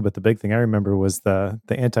anti-guns too, but the big thing I remember was the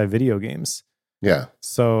anti-video games. Yeah.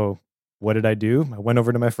 So what did I do? I went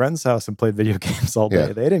over to my friend's house and played video games all day.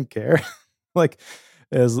 Yeah. They didn't care. Like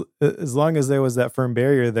as long as there was that firm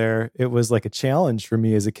barrier there, it was like a challenge for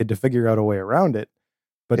me as a kid to figure out a way around it.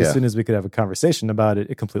 But as soon as we could have a conversation about it,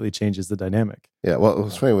 it completely changes the dynamic. Yeah. Well, it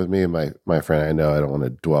was funny with me and my friend. I know I don't want to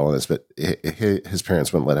dwell on this, but his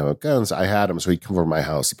parents wouldn't let him have guns. I had them, so he'd come over to my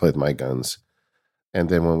house to play with my guns. And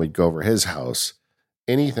then when we'd go over his house,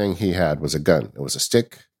 anything he had was a gun. It was a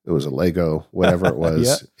stick. It was a Lego, whatever it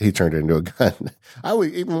was. He turned it into a gun.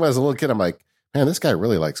 Even when I was a little kid, I'm like, man, this guy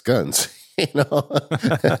really likes guns,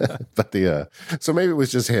 But so maybe it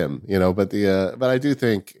was just him, But I do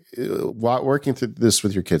think working through this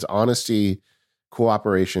with your kids, honesty,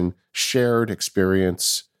 cooperation, shared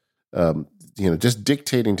experience, just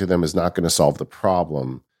dictating to them is not going to solve the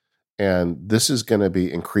problem. And this is going to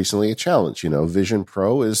be increasingly a challenge. Vision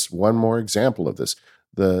Pro is one more example of this.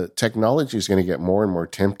 The technology is going to get more and more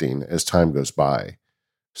tempting as time goes by.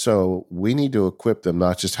 So we need to equip them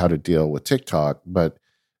not just how to deal with TikTok, but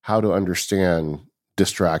how to understand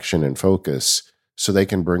distraction and focus so they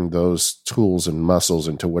can bring those tools and muscles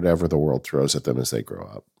into whatever the world throws at them as they grow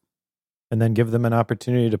up. And then give them an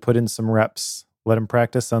opportunity to put in some reps. Let them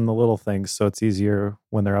practice on the little things so it's easier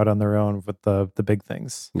when they're out on their own with the big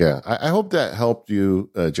things. Yeah, I hope that helped you,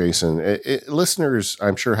 Jason. Listeners,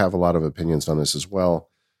 I'm sure, have a lot of opinions on this as well.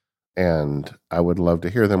 And I would love to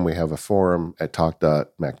hear them. We have a forum at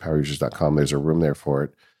talk.macpowerusers.com. There's a room there for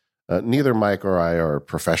it. Neither Mike or I are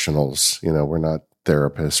professionals. We're not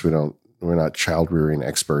therapists. We're not child rearing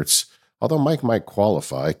experts. Although Mike might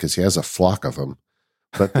qualify because he has a flock of them.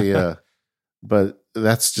 But But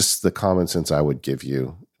that's just the common sense I would give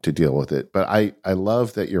you to deal with it. But I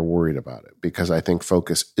love that you're worried about it, because I think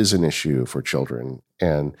focus is an issue for children.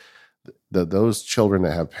 And those children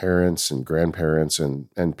that have parents and grandparents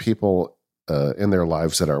and people in their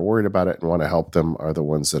lives that are worried about it and want to help them are the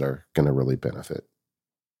ones that are going to really benefit.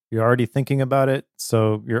 You're already thinking about it,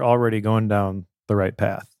 so you're already going down the right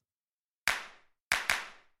path.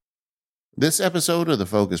 This episode of the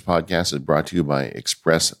Focus Podcast is brought to you by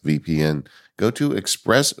ExpressVPN. Go to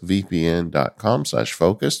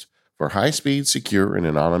expressvpn.com/focused for high-speed, secure, and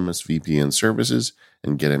anonymous VPN services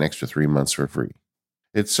and get an extra 3 months for free.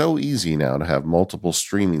 It's so easy now to have multiple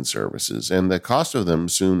streaming services, and the cost of them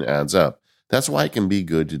soon adds up. That's why it can be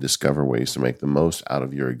good to discover ways to make the most out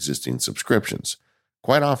of your existing subscriptions.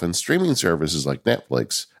 Quite often, streaming services like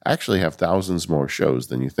Netflix actually have thousands more shows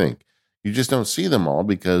than you think. You just don't see them all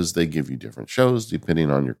because they give you different shows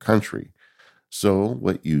depending on your country. So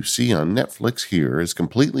what you see on Netflix here is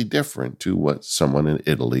completely different to what someone in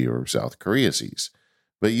Italy or South Korea sees.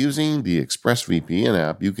 But using the ExpressVPN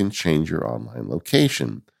app, you can change your online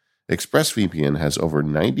location. ExpressVPN has over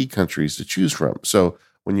 90 countries to choose from, so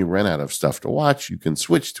when you run out of stuff to watch, you can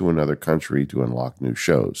switch to another country to unlock new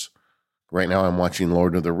shows. Right now, I'm watching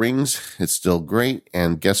Lord of the Rings. It's still great,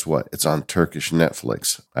 and guess what? It's on Turkish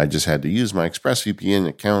Netflix. I just had to use my ExpressVPN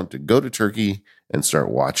account to go to Turkey and start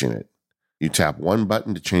watching it. You tap one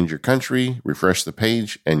button to change your country, refresh the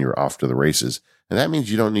page, and you're off to the races. And that means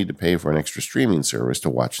you don't need to pay for an extra streaming service to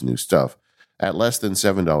watch new stuff. At less than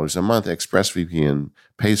 $7 a month, ExpressVPN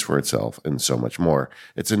pays for itself and so much more.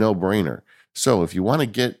 It's a no-brainer. So if you want to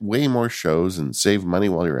get way more shows and save money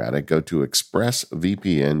while you're at it, go to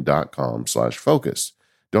expressvpn.com/focus.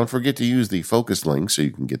 Don't forget to use the focus link so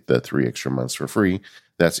you can get the 3 extra months for free.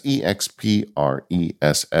 That's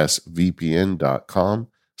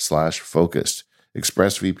expressvpn.com/focused.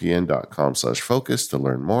 expressvpn.com/focus to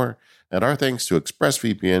learn more. And our thanks to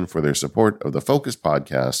ExpressVPN for their support of the Focus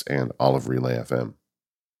Podcast and all of Relay FM.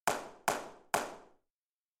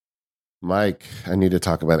 Mike, I need to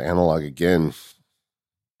talk about analog again.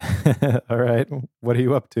 All right. What are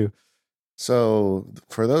you up to? So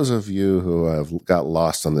for those of you who have got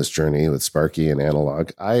lost on this journey with Sparky and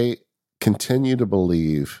analog, I continue to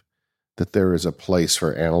believe that there is a place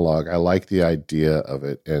for analog. I like the idea of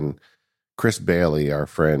it. And Chris Bailey, our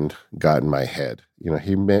friend, got in my head. You know,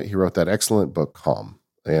 he wrote that excellent book, Calm.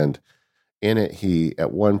 And in it, he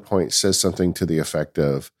at one point says something to the effect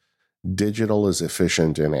of, digital is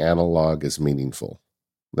efficient and analog is meaningful.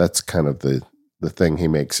 That's kind of the thing he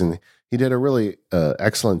makes. And he did a really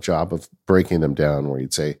excellent job of breaking them down, where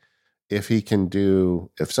he'd say, if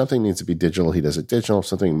something needs to be digital, he does it digital. If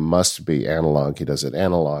something must be analog, he does it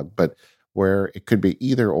analog. But where it could be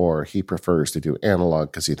either or, he prefers to do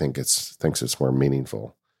analog because he thinks it's more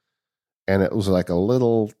meaningful. And it was like a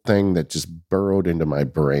little thing that just burrowed into my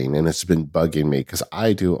brain, and it's been bugging me because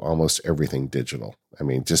I do almost everything digital. I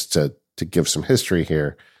mean, just to give some history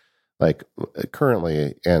here, like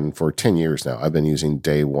currently and for 10 years now, I've been using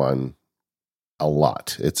Day One a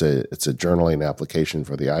lot. It's a journaling application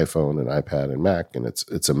for the iPhone and iPad and Mac, and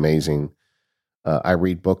it's amazing. I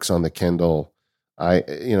read books on the Kindle. I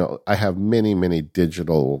have many, many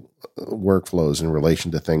digital workflows in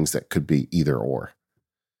relation to things that could be either or.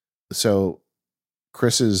 So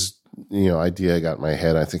Chris's, idea got in my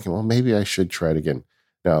head. I'm thinking, well, maybe I should try it again.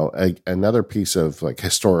 Now, another piece of like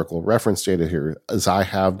historical reference data here is I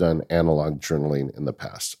have done analog journaling in the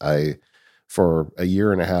past. For a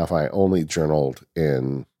year and a half, I only journaled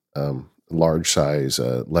in large size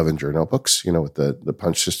Levenger notebooks, with the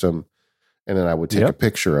punch system. And then I would take a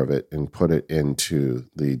picture of it and put it into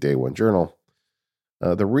the Day One journal.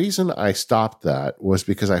 The reason I stopped that was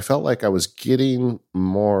because I felt like I was getting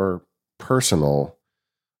more personal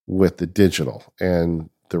with the digital. And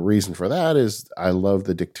the reason for that is I love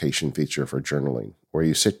the dictation feature for journaling, where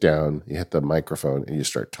you sit down, you hit the microphone, and you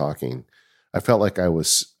start talking. I felt like I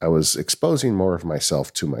was exposing more of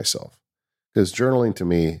myself to myself, because journaling to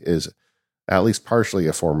me is at least partially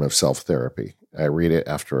a form of self-therapy. I read it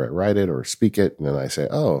after I write it or speak it, and then I say,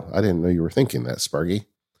 oh, I didn't know you were thinking that, Sparky.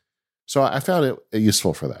 So I found it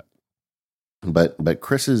useful for that. But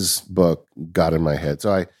Chris's book got in my head.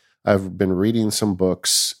 So I've been reading some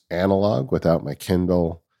books analog without my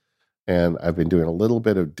Kindle, and I've been doing a little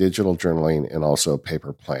bit of digital journaling and also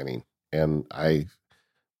paper planning. And I've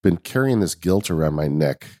been carrying this guilt around my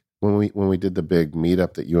neck. When we did the big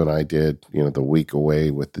meetup that you and I did, the week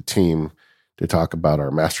away with the team to talk about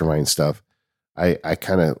our mastermind stuff, I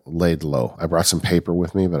kind of laid low. I brought some paper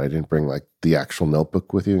with me, but I didn't bring like the actual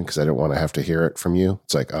notebook with you because I didn't want to have to hear it from you.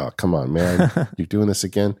 It's like, oh, come on, man, you're doing this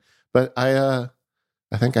again. But I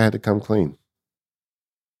think I had to come clean.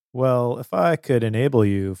 Well, if I could enable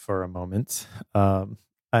you for a moment, I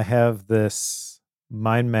have this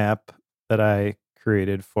mind map that I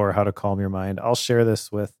created for how to calm your mind. I'll share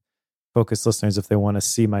this with focused listeners if they want to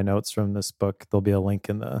see my notes from this book. There'll be a link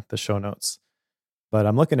in the show notes. But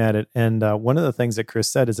I'm looking at it, and one of the things that Chris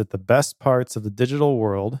said is that the best parts of the digital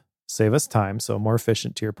world save us time, so more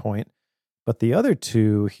efficient to your point. But the other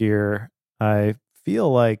two here, I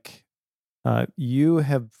feel like you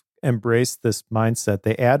have embraced this mindset.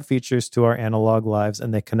 They add features to our analog lives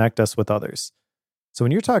and they connect us with others. So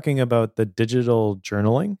when you're talking about the digital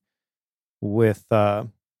journaling with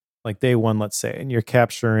like day one, let's say, and you're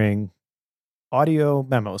capturing audio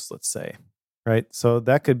memos, let's say, right? So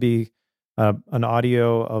that could be an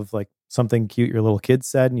audio of like something cute your little kid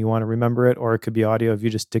said and you want to remember it, or it could be audio of you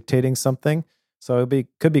just dictating something. So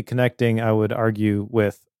could be connecting, I would argue,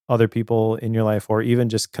 with other people in your life, or even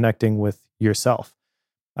just connecting with yourself.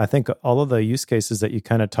 I think all of the use cases that you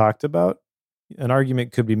kind of talked about, an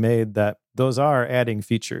argument could be made that those are adding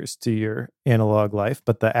features to your analog life,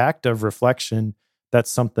 but the act of reflection, that's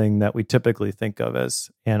something that we typically think of as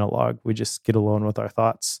analog. We just get alone with our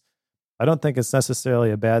thoughts. I don't think it's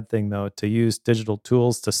necessarily a bad thing, though, to use digital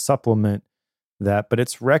tools to supplement that, but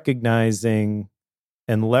it's recognizing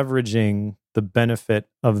and leveraging the benefit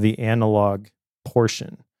of the analog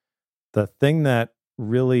portion. The thing that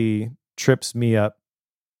really trips me up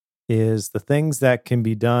is the things that can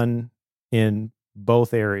be done in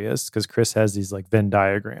both areas, because Chris has these like Venn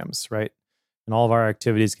diagrams, right? And all of our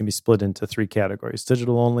activities can be split into three categories: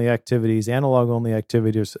 digital only activities, analog only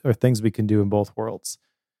activities, or things we can do in both worlds.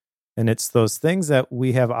 And it's those things that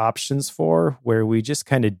we have options for where we just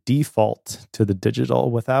kind of default to the digital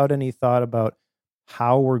without any thought about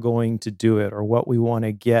how we're going to do it or what we want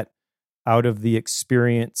to get out of the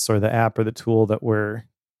experience or the app or the tool that we're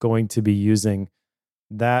going to be using.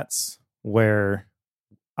 That's where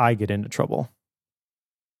I get into trouble.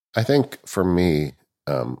 I think for me,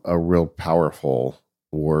 a real powerful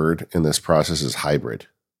word in this process is hybrid.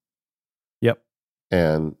 Yep.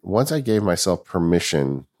 And once I gave myself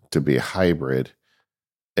permission to be a hybrid,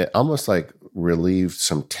 it almost like relieved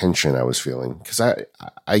some tension I was feeling, because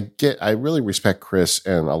I really respect Chris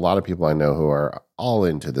and a lot of people I know who are all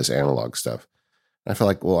into this analog stuff. I feel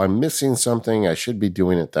like, well, I'm missing something. I should be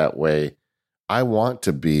doing it that way. I want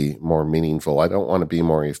to be more meaningful. I don't want to be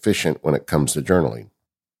more efficient when it comes to journaling.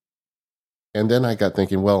 And then I got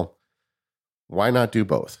thinking, well, why not do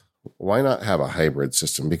both? Why not have a hybrid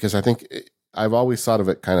system? Because I think I've always thought of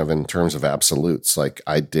it kind of in terms of absolutes. Like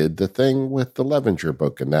I did the thing with the Levenger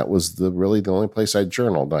book, and that was really the only place I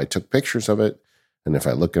journaled. I took pictures of it. And if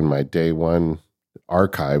I look in my day one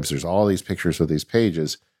archives, there's all these pictures with these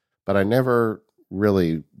pages, but I never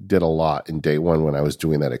really did a lot in day one when I was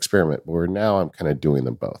doing that experiment, where now I'm kind of doing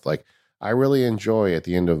them both. Like I really enjoy at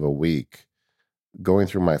the end of a week going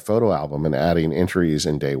through my photo album and adding entries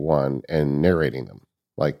in day one and narrating them.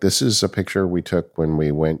 Like this is a picture we took when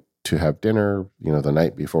we went to have dinner, the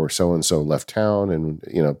night before so-and-so left town and,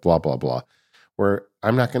 blah, blah, blah, where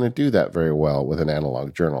I'm not going to do that very well with an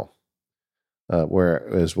analog journal.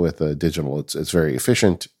 Whereas with a digital, it's very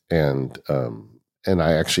efficient and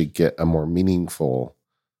I actually get a more meaningful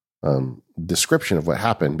description of what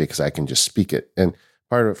happened because I can just speak it. And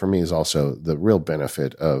part of it for me is also the real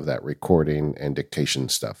benefit of that recording and dictation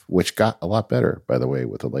stuff, which got a lot better, by the way,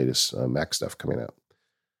 with the latest Mac stuff coming out.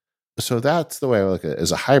 So that's the way I look at it,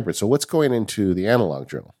 as a hybrid. So what's going into the analog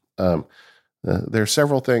journal? There are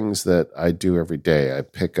several things that I do every day. I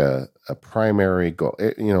pick a primary goal.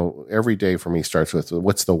 Every day for me starts with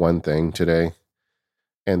what's the one thing today?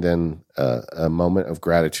 And then a moment of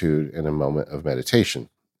gratitude and a moment of meditation.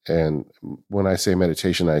 And when I say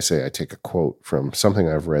meditation, I say I take a quote from something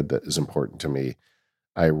I've read that is important to me.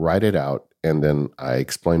 I write it out, and then I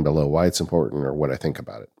explain below why it's important or what I think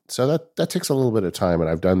about it. So that takes a little bit of time, and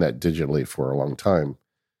I've done that digitally for a long time.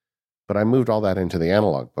 But I moved all that into the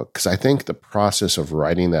analog book because I think the process of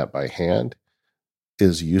writing that by hand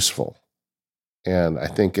is useful. And I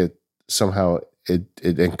think it somehow it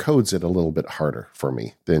encodes it a little bit harder for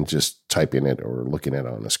me than just typing it or looking at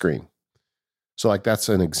it on a screen. So like that's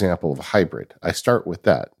an example of a hybrid. I start with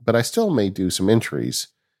that, but I still may do some entries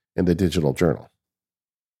in the digital journal.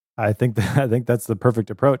 I think that's the perfect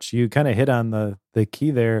approach. You kind of hit on the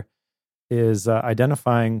key there is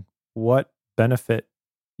identifying what benefit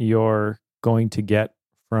you're going to get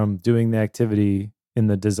from doing the activity in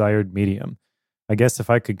the desired medium. I guess if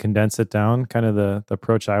I could condense it down, kind of the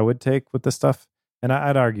approach I would take with this stuff, and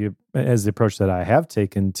I'd argue as the approach that I have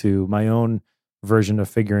taken to my own version of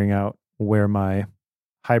figuring out where my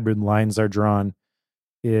hybrid lines are drawn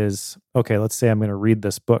is, okay, let's say I'm going to read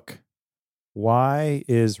this book. why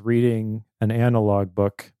is reading an analog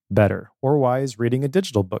book better? Or why is reading a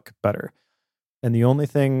digital book better? And the only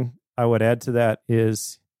thing I would add to that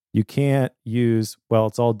is you can't use, well,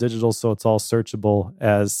 it's all digital, so it's all searchable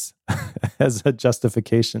as as a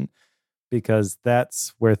justification, because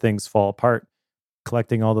that's where things fall apart.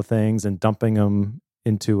 Collecting all the things and dumping them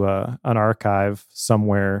into an archive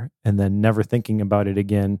somewhere and then never thinking about it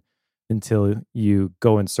again until you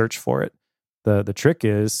go and search for it. The trick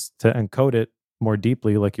is to encode it more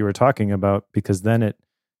deeply, like you were talking about, because then it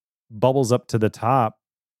bubbles up to the top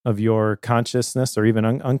of your consciousness or even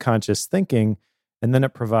unconscious thinking, and then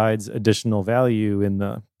it provides additional value in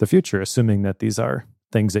the future, assuming that these are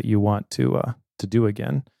things that you want to do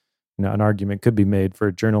again. An argument could be made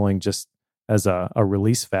for journaling just as a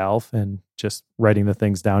release valve and just writing the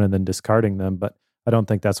things down and then discarding them, but I don't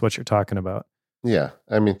think that's what you're talking about. Yeah.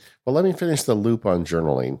 I mean, well, let me finish the loop on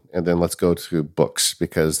journaling, and then let's go to books,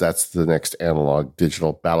 because that's the next analog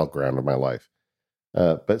digital battleground of my life.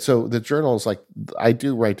 But so the journal is like, I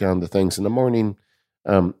do write down the things in the morning.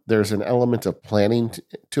 There's an element of planning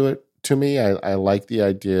to it. To me, I like the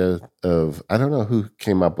idea of, I don't know who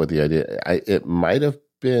came up with the idea. It might have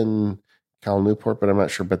been Cal Newport, but I'm not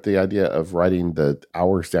sure. But the idea of writing the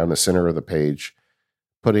hours down the center of the page,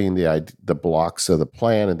 putting the blocks of the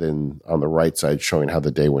plan, and then on the right side showing how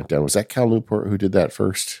the day went down. Was that Cal Newport who did that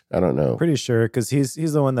first? I don't know. Pretty sure, because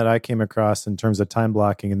he's the one that I came across in terms of time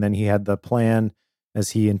blocking, and then he had the plan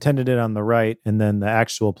as he intended it on the right, and then the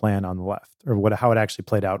actual plan on the left, or how it actually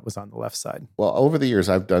played out was on the left side. Well, over the years,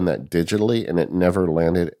 I've done that digitally, and it never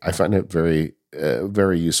landed. I find it very,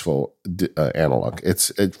 very useful analog.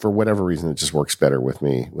 It for whatever reason, it just works better with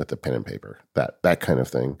me with the pen and paper, that kind of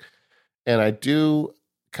thing. And I do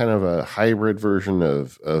kind of a hybrid version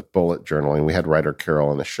of bullet journaling. We had writer Carol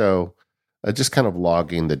on the show, just kind of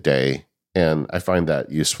logging the day, and I find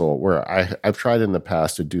that useful. Where I've tried in the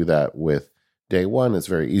past to do that with day one. It's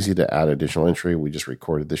very easy to add additional entry. We just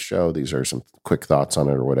recorded the show. These are some quick thoughts on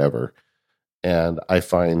it or whatever. And I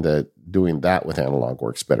find that doing that with analog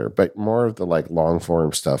works better. But more of the like long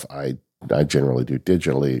form stuff, I generally do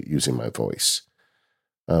digitally using my voice.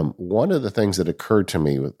 One of the things that occurred to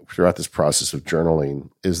me throughout this process of journaling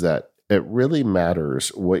is that it really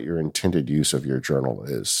matters what your intended use of your journal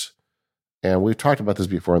is. And we've talked about this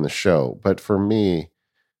before in the show, but for me,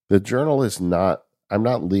 the journal is not, I'm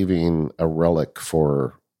not leaving a relic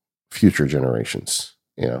for future generations.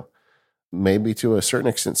 Maybe to a certain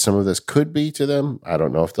extent, some of this could be to them. I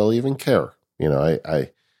don't know if they'll even care.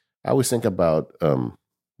 I always think about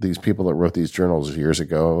these people that wrote these journals years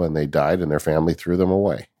ago, and they died and their family threw them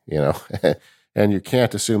away, and you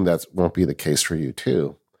can't assume that won't be the case for you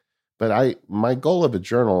too. But my goal of a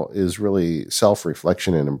journal is really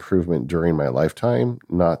self-reflection and improvement during my lifetime,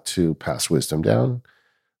 not to pass wisdom down.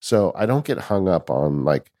 So I don't get hung up on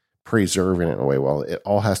like preserving it in a way. Well, it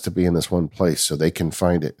all has to be in this one place so they can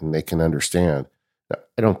find it and they can understand.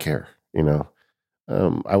 I don't care.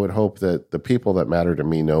 I would hope that the people that matter to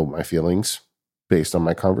me know my feelings based on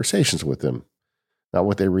my conversations with them, not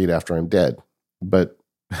what they read after I'm dead. But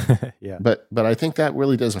yeah. But I think that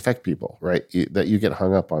really does affect people, right? That you get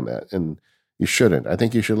hung up on that, and you shouldn't. I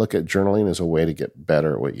think you should look at journaling as a way to get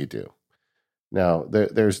better at what you do. Now,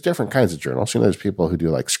 there's different kinds of journals. There's people who do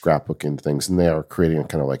like scrapbooking things, and they are creating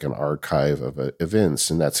kind of like an archive of events,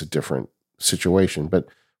 and that's a different situation. But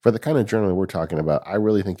for the kind of journaling we're talking about, I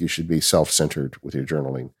really think you should be self-centered with your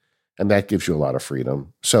journaling, and that gives you a lot of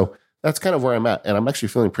freedom. So that's kind of where I'm at, and I'm actually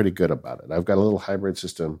feeling pretty good about it. I've got a little hybrid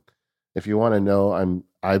system. If you want to know,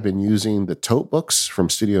 I've been using the tote books from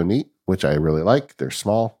Studio Neat, which I really like. They're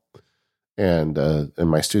small, and in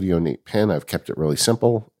my Studio Neat pen, I've kept it really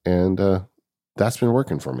simple, and that's been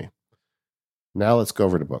working for me. Now let's go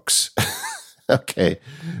over to books. Okay.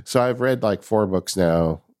 So I've read like 4 books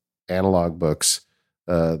now, analog books.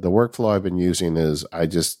 The workflow I've been using is I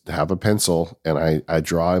just have a pencil and I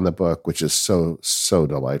draw in the book, which is so, so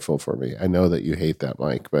delightful for me. I know that you hate that,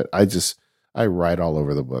 Mike, but I write all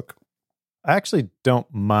over the book. I actually don't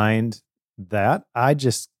mind that. I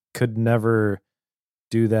just could never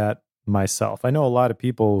do that myself. I know a lot of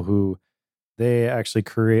people who they actually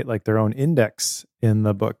create like their own index in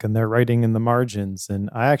the book and they're writing in the margins. And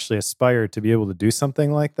I actually aspire to be able to do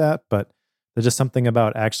something like that, but there's just something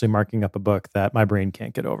about actually marking up a book that my brain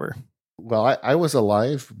can't get over. Well, I was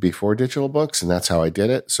alive before digital books, and that's how I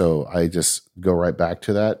did it. So I just go right back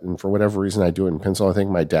to that. And for whatever reason, I do it in pencil. I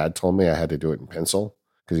think my dad told me I had to do it in pencil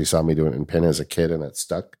because he saw me doing it in pen as a kid, and it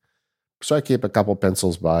stuck. So I keep a couple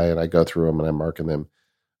pencils by, and I go through them, and I'm marking them.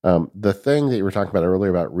 The thing that you were talking about earlier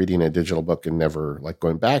about reading a digital book and never like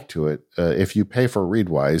going back to it, if you pay for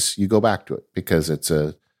Readwise, you go back to it because it's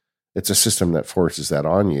a it's a system that forces that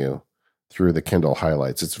on you through the Kindle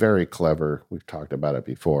highlights. It's very clever. We've talked about it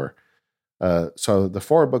before. So the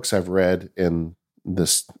 4 books I've read in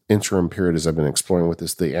this interim period as I've been exploring with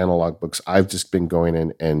this, the analog books, I've just been going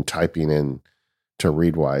in and typing in to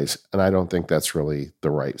Readwise. And I don't think that's really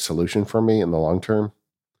the right solution for me in the long term.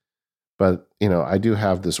 But, I do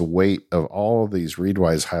have this weight of all of these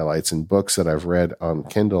Readwise highlights and books that I've read on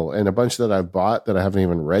Kindle and a bunch that I've bought that I haven't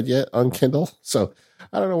even read yet on Kindle. So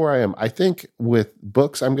I don't know where I am. I think with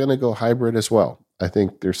books, I'm going to go hybrid as well. I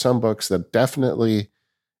think there's some books that definitely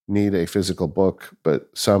need a physical book, but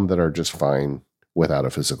some that are just fine without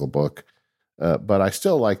a physical book. But I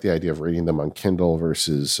still like the idea of reading them on Kindle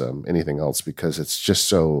versus anything else because it's just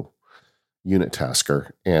so unit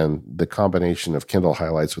tasker, and the combination of Kindle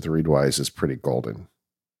highlights with Readwise is pretty golden.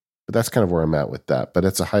 But that's kind of where I'm at with that. But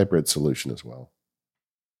it's a hybrid solution as well.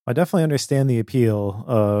 I definitely understand the appeal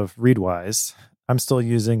of Readwise. I'm still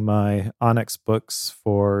using my Onyx books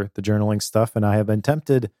for the journaling stuff, and I have been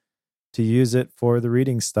tempted to use it for the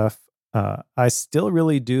reading stuff. I still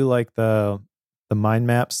really do like the mind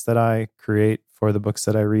maps that I create for the books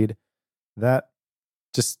that I read. That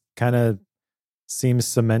just kind of seems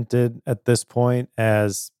cemented at this point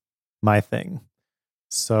as my thing.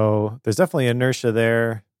 So there's definitely inertia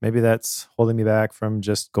there. Maybe that's holding me back from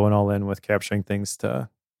just going all in with capturing things to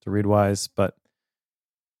Readwise. But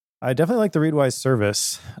I definitely like the Readwise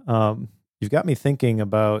service. You've got me thinking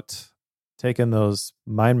about taking those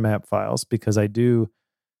mind map files because I do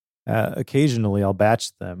occasionally I'll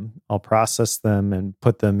batch them. I'll process them and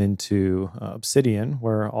put them into Obsidian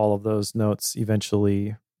where all of those notes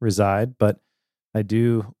eventually reside. But I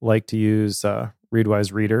do like to use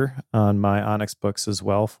Readwise Reader on my Onyx books as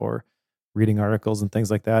well for reading articles and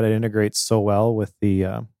things like that. It integrates so well with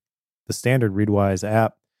the standard Readwise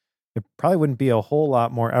app. It probably wouldn't be a whole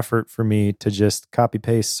lot more effort for me to just copy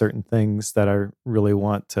paste certain things that I really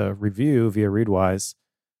want to review via Readwise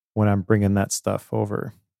when I'm bringing that stuff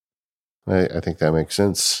over. I think that makes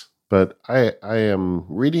sense. But I am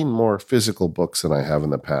reading more physical books than I have in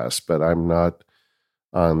the past, but I'm not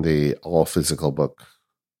on the all physical book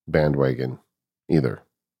bandwagon either.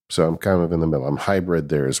 So I'm kind of in the middle. I'm hybrid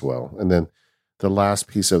there as well. And then the last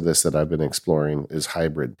piece of this that I've been exploring is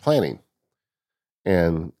hybrid planning.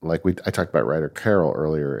 And like I talked about Ryder Carroll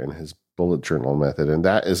earlier in his bullet journal method, and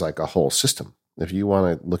that is like a whole system. If you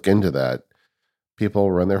want to look into that,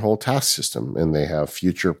 people run their whole task system and they have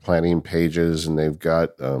future planning pages and they've got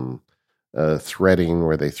threading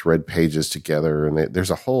where they thread pages together. And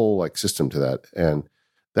there's a whole like system to that. And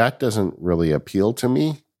that doesn't really appeal to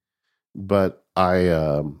me, but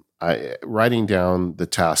I writing down the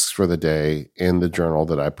tasks for the day in the journal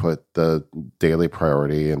that I put the daily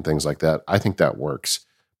priority and things like that, I think that works.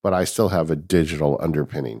 But I still have a digital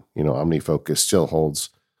underpinning. OmniFocus still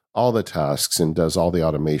holds all the tasks and does all the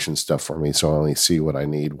automation stuff for me, so I only see what I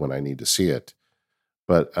need when I need to see it.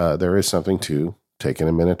 But there is something to taking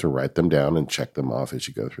a minute to write them down and check them off as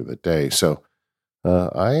you go through the day. So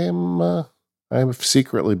I've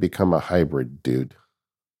secretly become a hybrid dude.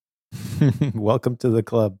 Welcome to the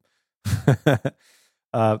club.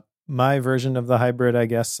 My version of the hybrid, I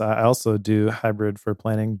guess, I also do hybrid for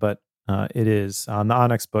planning, but it is on the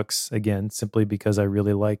Onyx books, again, simply because I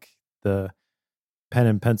really like the pen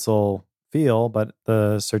and pencil feel, but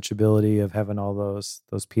the searchability of having all those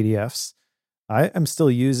PDFs. I am still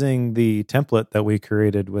using the template that we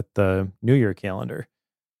created with the New Year calendar.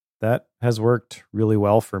 That has worked really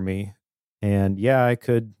well for me. And yeah, I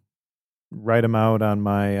could write them out on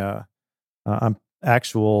my on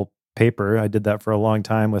actual paper. I did that for a long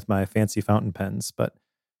time with my fancy fountain pens, but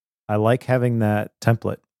I like having that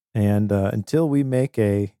template. And until we make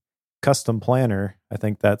a custom planner, I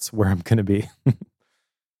think that's where I'm going to be.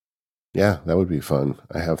 Yeah, that would be fun.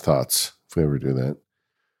 I have thoughts if we ever do that.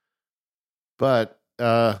 But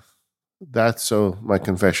that's so my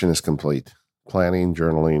confession is complete. Planning,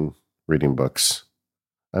 journaling, reading books.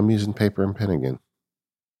 I'm using paper and pen again.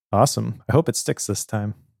 Awesome. I hope it sticks this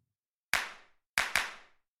time.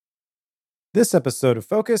 This episode of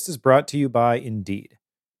Focused is brought to you by Indeed.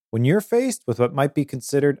 When you're faced with what might be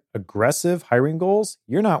considered aggressive hiring goals,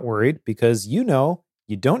 you're not worried because you know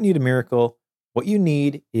you don't need a miracle. What you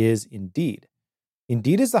need is Indeed.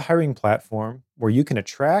 Indeed is the hiring platform where you can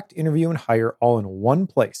attract, interview, and hire all in one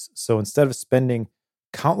place. So instead of spending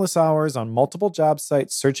countless hours on multiple job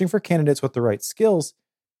sites searching for candidates with the right skills,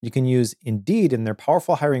 you can use Indeed, and their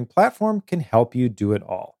powerful hiring platform can help you do it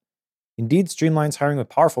all. Indeed streamlines hiring with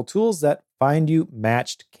powerful tools that find you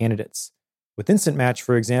matched candidates. With Instant Match,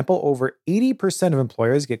 for example, over 80% of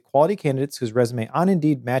employers get quality candidates whose resume on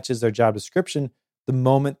Indeed matches their job description the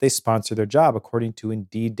moment they sponsor their job, according to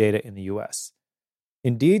Indeed data in the US.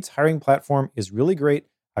 Indeed's hiring platform is really great.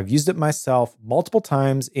 I've used it myself multiple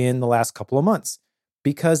times in the last couple of months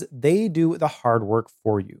because they do the hard work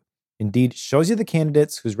for you. Indeed shows you the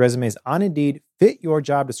candidates whose resumes on Indeed fit your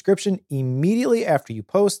job description immediately after you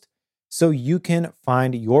post, so you can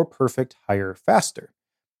find your perfect hire faster.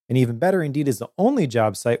 And even better, Indeed is the only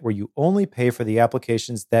job site where you only pay for the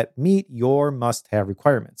applications that meet your must-have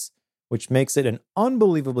requirements, which makes it an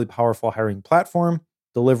unbelievably powerful hiring platform,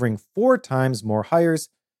 delivering 4 times more hires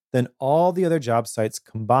than all the other job sites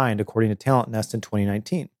combined, according to Talent Nest in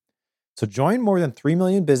 2019. So join more than 3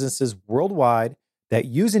 million businesses worldwide that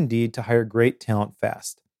use Indeed to hire great talent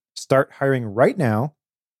fast. Start hiring right now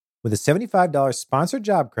with a $75 sponsored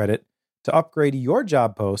job credit to upgrade your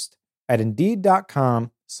job post at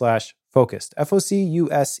Indeed.com/focused, Focused.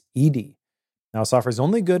 Now, this offer is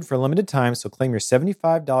only good for a limited time, so claim your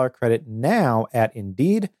 $75 credit now at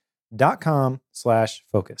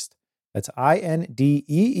Indeed.com/focused. That's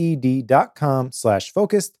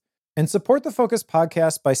INDEED.com/focused. And support the Focus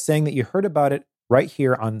podcast by saying that you heard about it right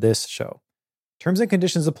here on this show. Terms and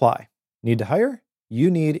conditions apply. Need to hire? You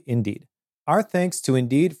need Indeed. Our thanks to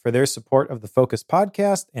Indeed for their support of the Focus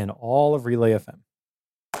podcast and all of Relay FM.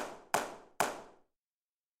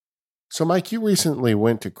 So, Mike, you recently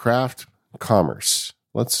went to Craft Commerce.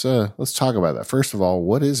 Let's talk about that. First of all,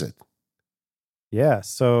 what is it? Yeah,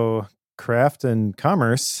 so Craft and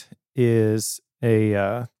Commerce is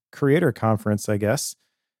a creator conference, I guess,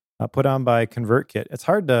 put on by ConvertKit. It's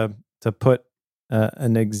hard to put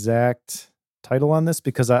an exact title on this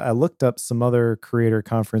because I looked up some other creator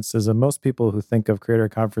conferences, and most people who think of creator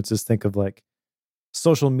conferences think of like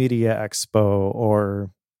Social Media Expo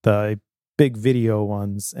or the big video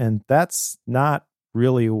ones, and that's not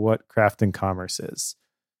really what Craft and Commerce is.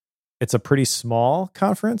 It's a pretty small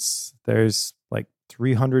conference. There's like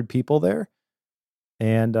 300 people there,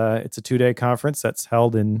 and it's a 2-day conference that's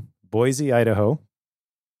held in Boise, Idaho.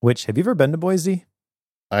 Which, have you ever been to Boise?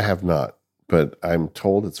 I have not, but I'm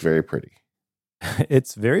told it's very pretty.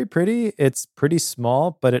 It's very pretty. It's pretty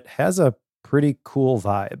small, but it has a pretty cool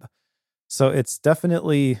vibe. So it's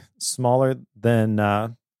definitely smaller than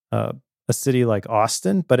a city like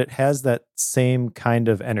Austin, but it has that same kind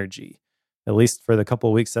of energy, at least for the couple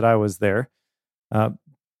of weeks that I was there.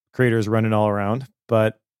 Creators running all around,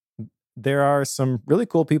 but there are some really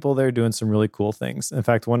cool people there doing some really cool things. In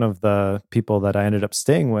fact, one of the people that I ended up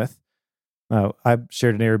staying with, I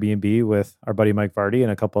shared an Airbnb with our buddy Mike Vardy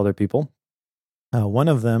and a couple other people. One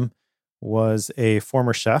of them was a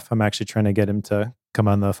former chef. I'm actually trying to get him to come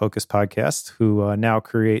on the Focus podcast, who now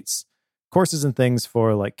creates courses and things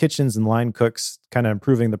for like kitchens and line cooks, kind of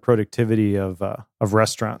improving the productivity of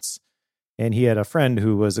restaurants. And he had a friend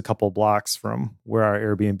who was a couple blocks from where our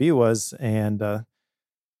Airbnb was, and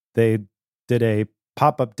they did a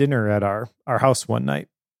pop-up dinner at our house one night,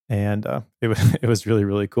 and it was really,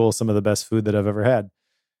 really cool. Some of the best food that I've ever had.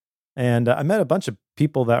 And I met a bunch of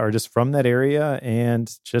people that are just from that area and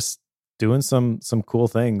just doing some cool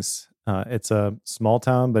things. It's a small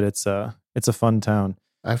town, but it's a fun town.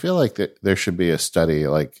 I feel like that there should be a study.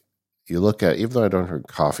 Like you look at, even though I don't drink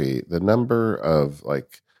coffee, the number of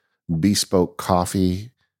like bespoke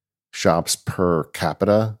coffee shops per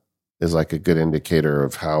capita is like a good indicator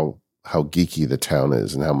of how geeky the town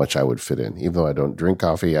is and how much I would fit in. Even though I don't drink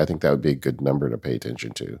coffee, I think that would be a good number to pay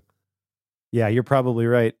attention to. Yeah, you're probably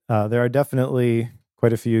right. There are definitely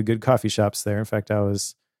quite a few good coffee shops there. In fact, I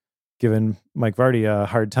was giving Mike Vardy a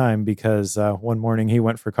hard time because one morning he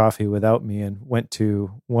went for coffee without me and went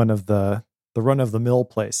to one of the run-of-the-mill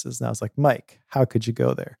places. And I was like, Mike, how could you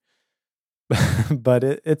go there? But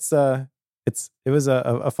it was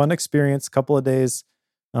a fun experience, couple of days.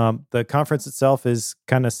 The conference itself is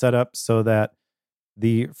kind of set up so that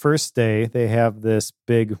the first day they have this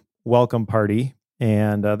big welcome party,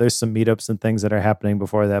 and there's some meetups and things that are happening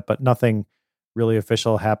before that, but nothing really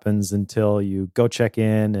official happens until you go check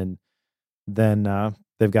in, and then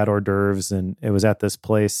they've got hors d'oeuvres, and it was at this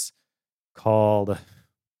place called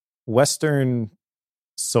Western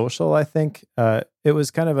Social, I think. It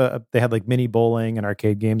was kind of they had like mini bowling and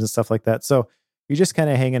arcade games and stuff like that. So you're just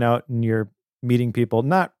kind of hanging out and you're meeting people.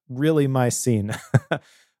 Not really my scene,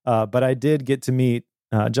 but I did get to meet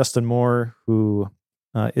Justin Moore, who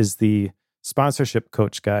is the sponsorship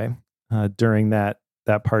coach guy during that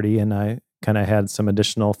party, and I kind of had some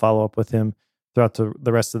additional follow up with him throughout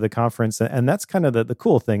the rest of the conference. And that's kind of the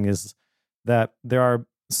cool thing, is that there are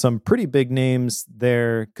some pretty big names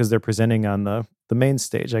there because they're presenting on the main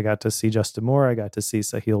stage. I got to see Justin Moore. I got to see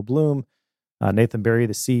Sahil Bloom. Nathan Berry,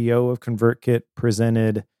 the CEO of ConvertKit,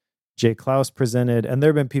 presented. Jay Klaus presented, and there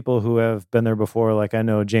have been people who have been there before. Like I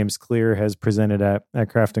know James Clear has presented at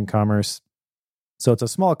Craft and Commerce. So it's a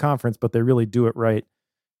small conference, but they really do it right,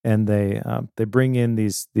 and they bring in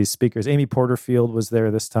these speakers. Amy Porterfield was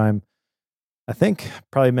there this time. I think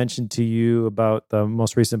probably mentioned to you about the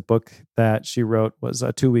most recent book that she wrote was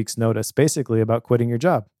a 2 weeks notice, basically about quitting your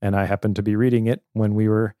job. And I happened to be reading it when we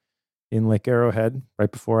were in Lake Arrowhead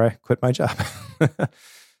right before I quit my job.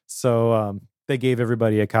 So they gave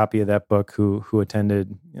everybody a copy of that book who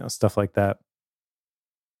attended, stuff like that.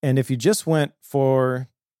 And if you just went for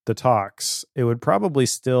the talks, it would probably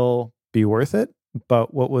still be worth it.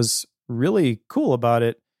 But what was really cool about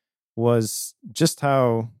it was just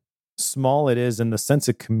how small it is and the sense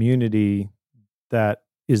of community that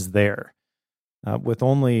is there. With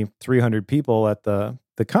only 300 people at the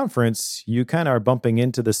conference, you kind of are bumping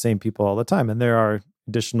into the same people all the time. And there are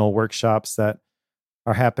additional workshops that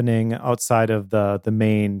are happening outside of the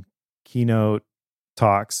main keynote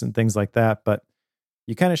talks and things like that. But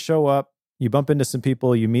you kind of show up, you bump into some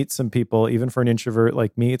people, you meet some people. Even for an introvert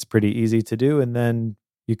like me, it's pretty easy to do. And then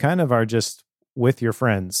you kind of are just with your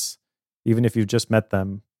friends, even if you've just met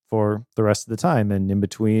them for the rest of the time. And in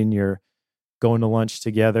between, you're going to lunch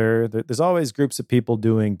together. There's always groups of people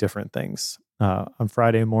doing different things. On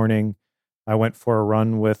Friday morning, I went for a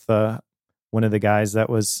run with one of the guys that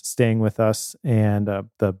was staying with us. And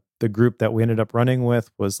the group that we ended up running with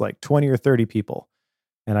was like 20 or 30 people.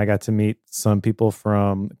 And I got to meet some people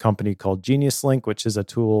from a company called Genius Link, which is a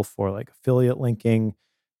tool for like affiliate linking,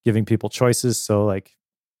 giving people choices. So like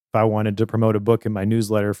if I wanted to promote a book in my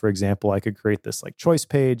newsletter, for example, I could create this like choice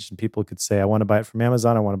page and people could say, I want to buy it from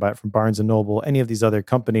Amazon. I want to buy it from Barnes and Noble, any of these other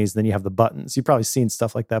companies. Then you have the buttons. You've probably seen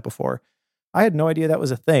stuff like that before. I had no idea that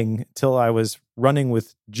was a thing until I was running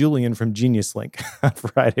with Julian from Genius Link on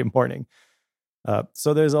Friday morning.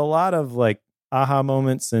 So there's a lot of like aha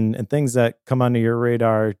moments and things that come onto your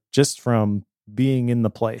radar just from being in the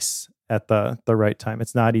place at the right time.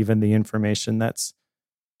 It's not even the information that's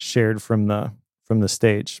shared from the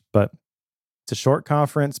stage, but it's a short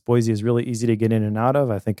conference. Boise is really easy to get in and out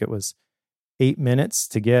of. I think it was 8 minutes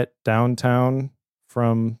to get downtown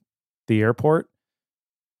from the airport.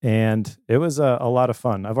 And it was a lot of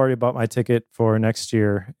fun. I've already bought my ticket for next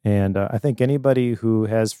year. And I think anybody who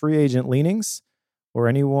has free agent leanings or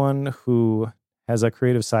anyone who has a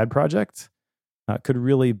creative side project could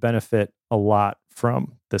really benefit a lot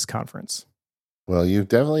from this conference. Well, you've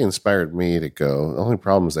definitely inspired me to go. The only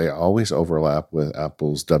problem is they always overlap with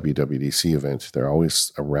Apple's WWDC event. They're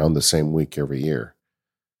always around the same week every year.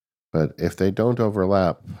 But if they don't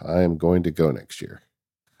overlap, I am going to go next year.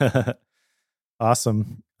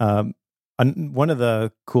 Awesome. One of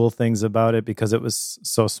the cool things about it, because it was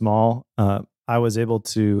so small, I was able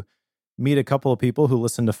to meet a couple of people who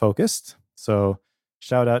listened to Focused. So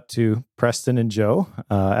shout out to Preston and Joe.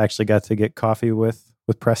 I actually got to get coffee with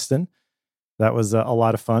Preston. That was a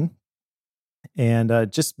lot of fun.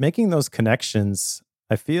 And just making those connections,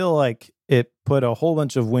 I feel like it put a whole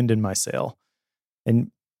bunch of wind in my sail.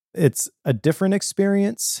 And it's a different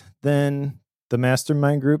experience than the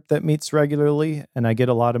mastermind group that meets regularly. And I get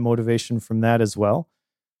a lot of motivation from that as well.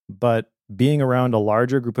 But being around a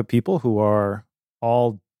larger group of people who are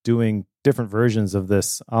all doing different versions of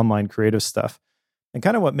this online creative stuff. And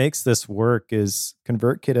kind of what makes this work is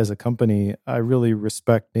ConvertKit as a company. I really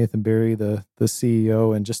respect Nathan Barry, the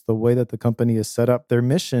CEO, and just the way that the company is set up, their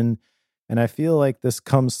mission. And I feel like this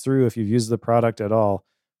comes through if you've used the product at all,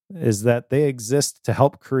 is that they exist to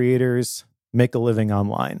help creators make a living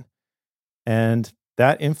online. And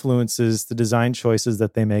that influences the design choices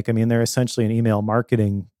that they make. I mean, they're essentially an email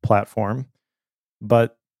marketing platform,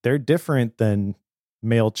 but they're different than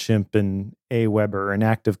MailChimp and Aweber and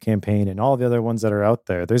ActiveCampaign and all the other ones that are out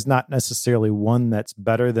there. There's not necessarily one that's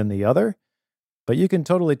better than the other, but you can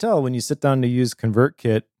totally tell when you sit down to use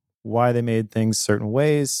ConvertKit why they made things certain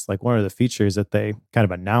ways. Like one of the features that they kind of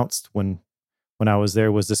announced when I was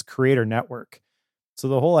there was this creator network. So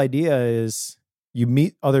the whole idea is you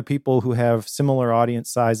meet other people who have similar audience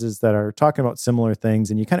sizes that are talking about similar things,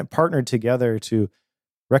 and you kind of partner together to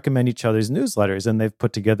recommend each other's newsletters. And they've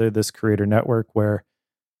put together this creator network where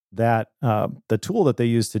that the tool that they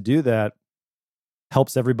use to do that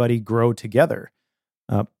helps everybody grow together.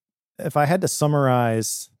 If I had to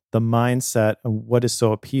summarize the mindset of what is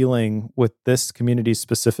so appealing with this community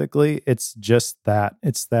specifically, it's just that.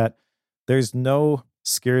 It's that there's no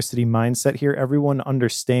scarcity mindset here. Everyone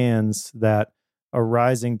understands that a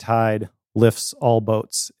rising tide lifts all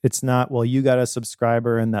boats. It's not, well, you got a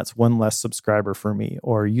subscriber and that's one less subscriber for me,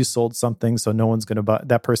 or you sold something so no one's going to buy,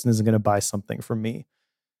 that person isn't going to buy something from me.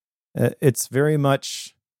 It's very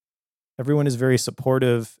much everyone is very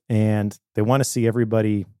supportive and they want to see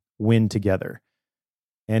everybody win together.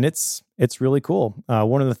 And it's really cool.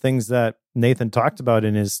 One of the things that Nathan talked about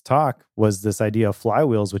in his talk was this idea of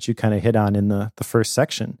flywheels, which you kind of hit on in the first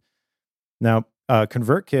section. Now,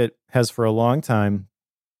 ConvertKit has for a long time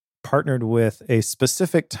partnered with a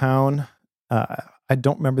specific town. I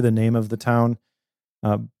don't remember the name of the town,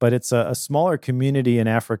 but it's a smaller community in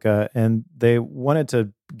Africa, and they wanted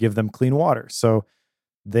to give them clean water. So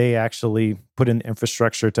they actually put in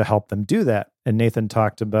infrastructure to help them do that. And Nathan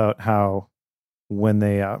talked about how when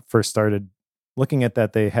they first started looking at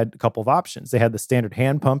that, they had a couple of options. They had the standard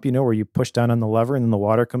hand pump, where you push down on the lever and then the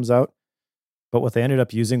water comes out. But what they ended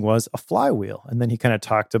up using was a flywheel. And then he kind of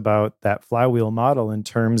talked about that flywheel model in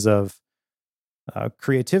terms of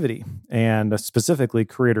creativity and specifically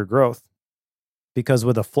creator growth. Because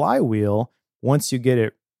with a flywheel, once you get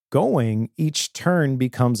it going, each turn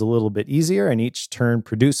becomes a little bit easier and each turn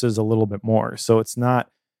produces a little bit more. So it's not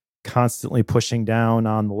constantly pushing down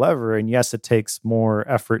on the lever. And yes, it takes more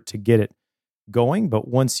effort to get it going. But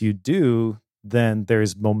once you do, then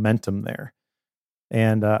there's momentum there.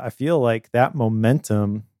 And I feel like that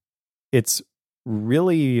momentum, it's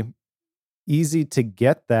really easy to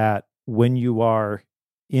get that when you are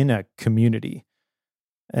in a community.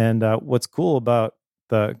 And what's cool about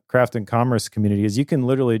the craft and commerce community is you can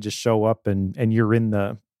literally just show up and you're in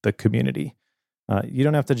the community. You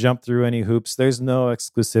don't have to jump through any hoops. There's no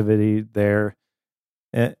exclusivity there.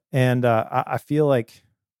 And I feel like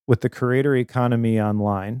with the creator economy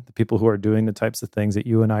online, the people who are doing the types of things that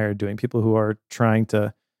you and I are doing, people who are trying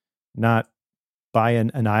to not buy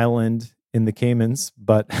an island in the Caymans,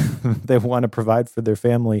 but they want to provide for their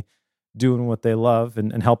family, doing what they love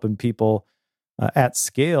and helping people at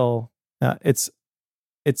scale. It's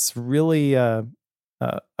really a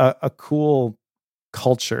cool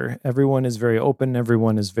culture. Everyone is very open.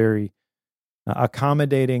 Everyone is very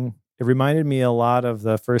accommodating. It reminded me a lot of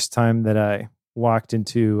the first time that I walked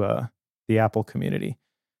into the Apple community.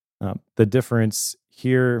 The difference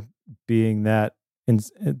here being that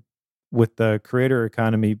with the creator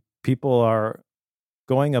economy, people are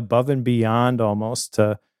going above and beyond almost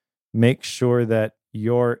to make sure that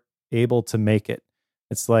you're able to make it.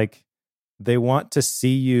 It's like they want to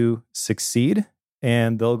see you succeed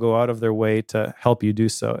and they'll go out of their way to help you do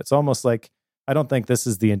so. It's almost like, I don't think this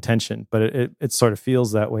is the intention, but it sort of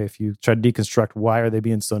feels that way if you try to deconstruct why are they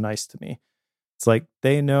being so nice to me. It's like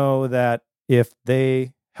they know that if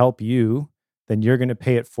they help you, then you're going to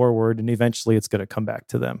pay it forward and eventually it's going to come back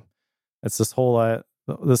to them. It's this whole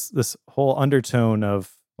this whole undertone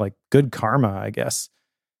of like good karma, I guess.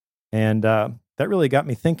 And that really got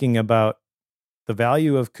me thinking about the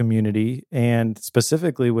value of community and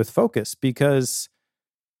specifically with focus, because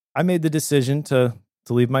I made the decision to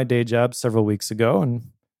leave my day job several weeks ago, and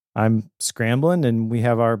I'm scrambling, and we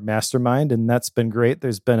have our mastermind, and that's been great.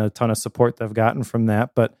 There's been a ton of support that I've gotten from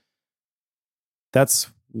that, but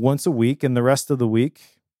that's once a week, and the rest of the week,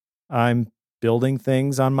 I'm building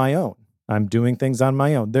things on my own. I'm doing things on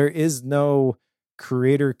my own. There is no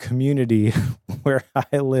creator community where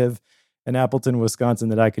I live in Appleton, Wisconsin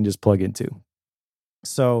that I can just plug into.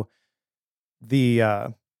 So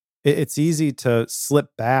it's easy to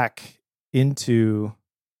slip back into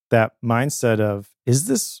that mindset of, is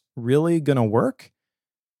this really going to work?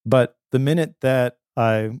 But the minute that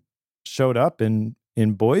I showed up in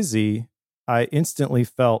Boise, I instantly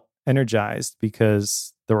felt energized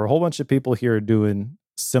because there were a whole bunch of people here doing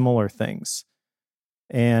similar things.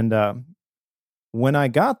 And when I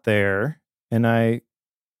got there and I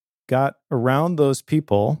got around those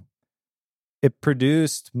people, it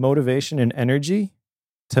produced motivation and energy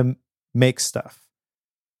to make stuff.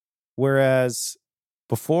 Whereas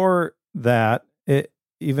before that, it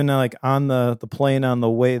even like on the plane on the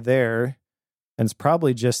way there, and it's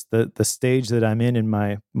probably just the stage that I'm in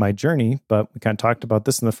my journey, but we kind of talked about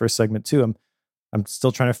this in the first segment too. I'm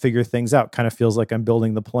still trying to figure things out. Kind of feels like I'm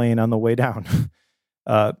building the plane on the way down.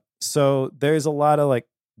 So there's a lot of like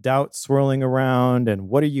doubt swirling around, and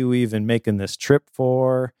what are you even making this trip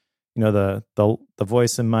for? The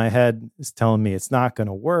voice in my head is telling me it's not going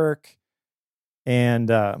to work.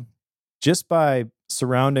 And just by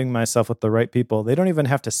surrounding myself with the right people, they don't even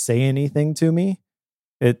have to say anything to me.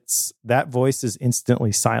 It's that voice is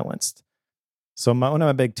instantly silenced. So one of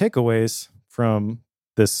my big takeaways from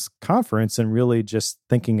this conference and really just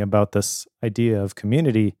thinking about this idea of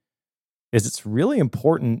community is it's really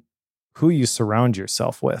important who you surround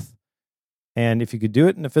yourself with. And if you could do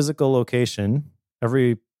it in a physical location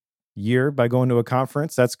every year by going to a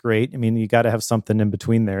conference, that's great. I mean, you got to have something in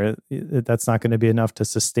between there. That's not going to be enough to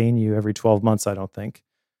sustain you every 12 months, I don't think.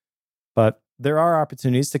 But there are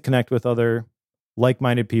opportunities to connect with other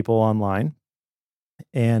like-minded people online.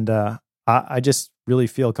 And I just really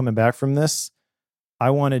feel coming back from this, I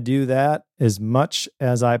want to do that as much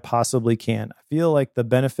as I possibly can. I feel like the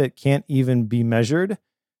benefit can't even be measured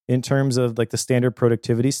in terms of like the standard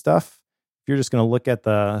productivity stuff. If you're just going to look at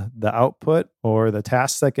the output or the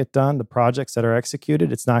tasks that get done, the projects that are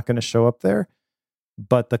executed, it's not going to show up there.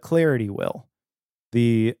 But the clarity will.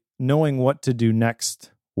 The knowing what to do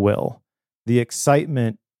next will. The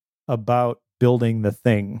excitement about building the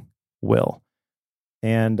thing will.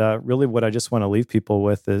 And really what I just want to leave people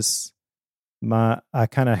with is I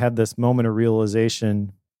kind of had this moment of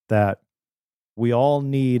realization that we all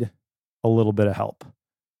need a little bit of help.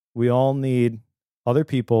 We all need other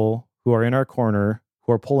people who are in our corner,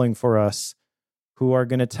 who are pulling for us, who are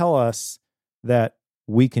going to tell us that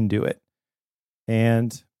we can do it.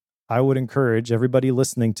 And I would encourage everybody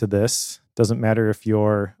listening to this, doesn't matter if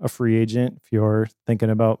you're a free agent, if you're thinking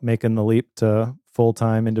about making the leap to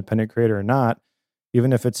full-time independent creator or not,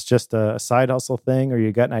 even if it's just a side hustle thing or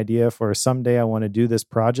you got an idea for someday I want to do this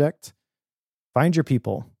project, find your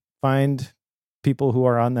people. Find people who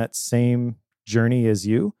are on that same journey as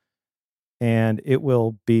you, and it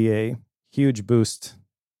will be a huge boost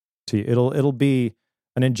to you. It'll be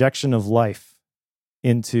an injection of life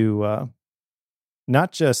into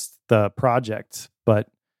not just the project, but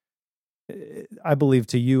I believe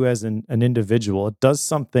to you as an individual. It does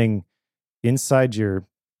something inside your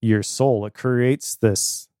soul. It creates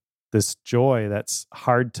this joy that's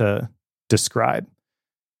hard to describe.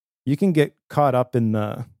 You can get caught up in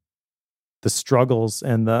the struggles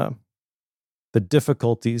and the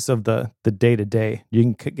difficulties of the day-to-day. You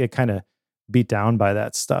can get kind of beat down by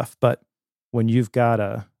that stuff. But when you've got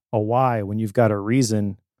a why, when you've got a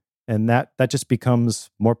reason, and that just becomes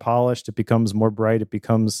more polished, it becomes more bright, it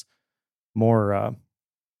becomes more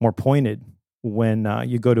pointed when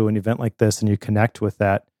you go to an event like this and you connect with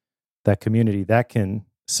that community, that can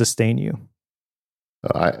sustain you.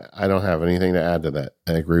 I don't have anything to add to that.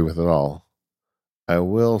 I agree with it all. I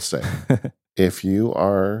will say, if you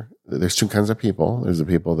are, there's two kinds of people. There's the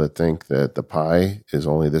people that think that the pie is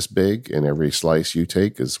only this big and every slice you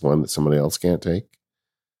take is one that somebody else can't take.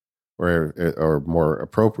 Or more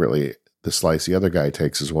appropriately, the slice the other guy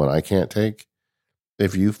takes is one I can't take.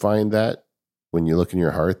 If you find that when you look in your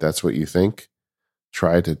heart, that's what you think,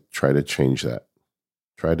 try to change that.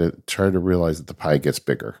 Try to realize that the pie gets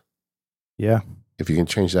bigger. Yeah. If you can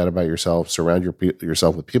change that about yourself, surround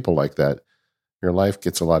yourself with people like that, your life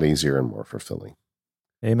gets a lot easier and more fulfilling.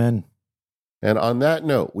 Amen. And on that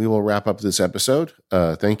note, we will wrap up this episode.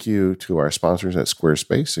 Thank you to our sponsors at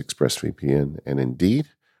Squarespace, ExpressVPN, and Indeed.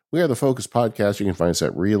 We are the Focused Podcast. You can find us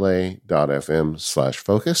at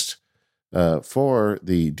relay.fm/focused. For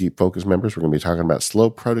the Deep Focus members, we're going to be talking about Slow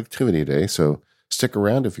Productivity Day. So stick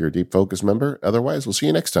around if you're a Deep Focus member. Otherwise, we'll see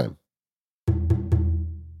you next time.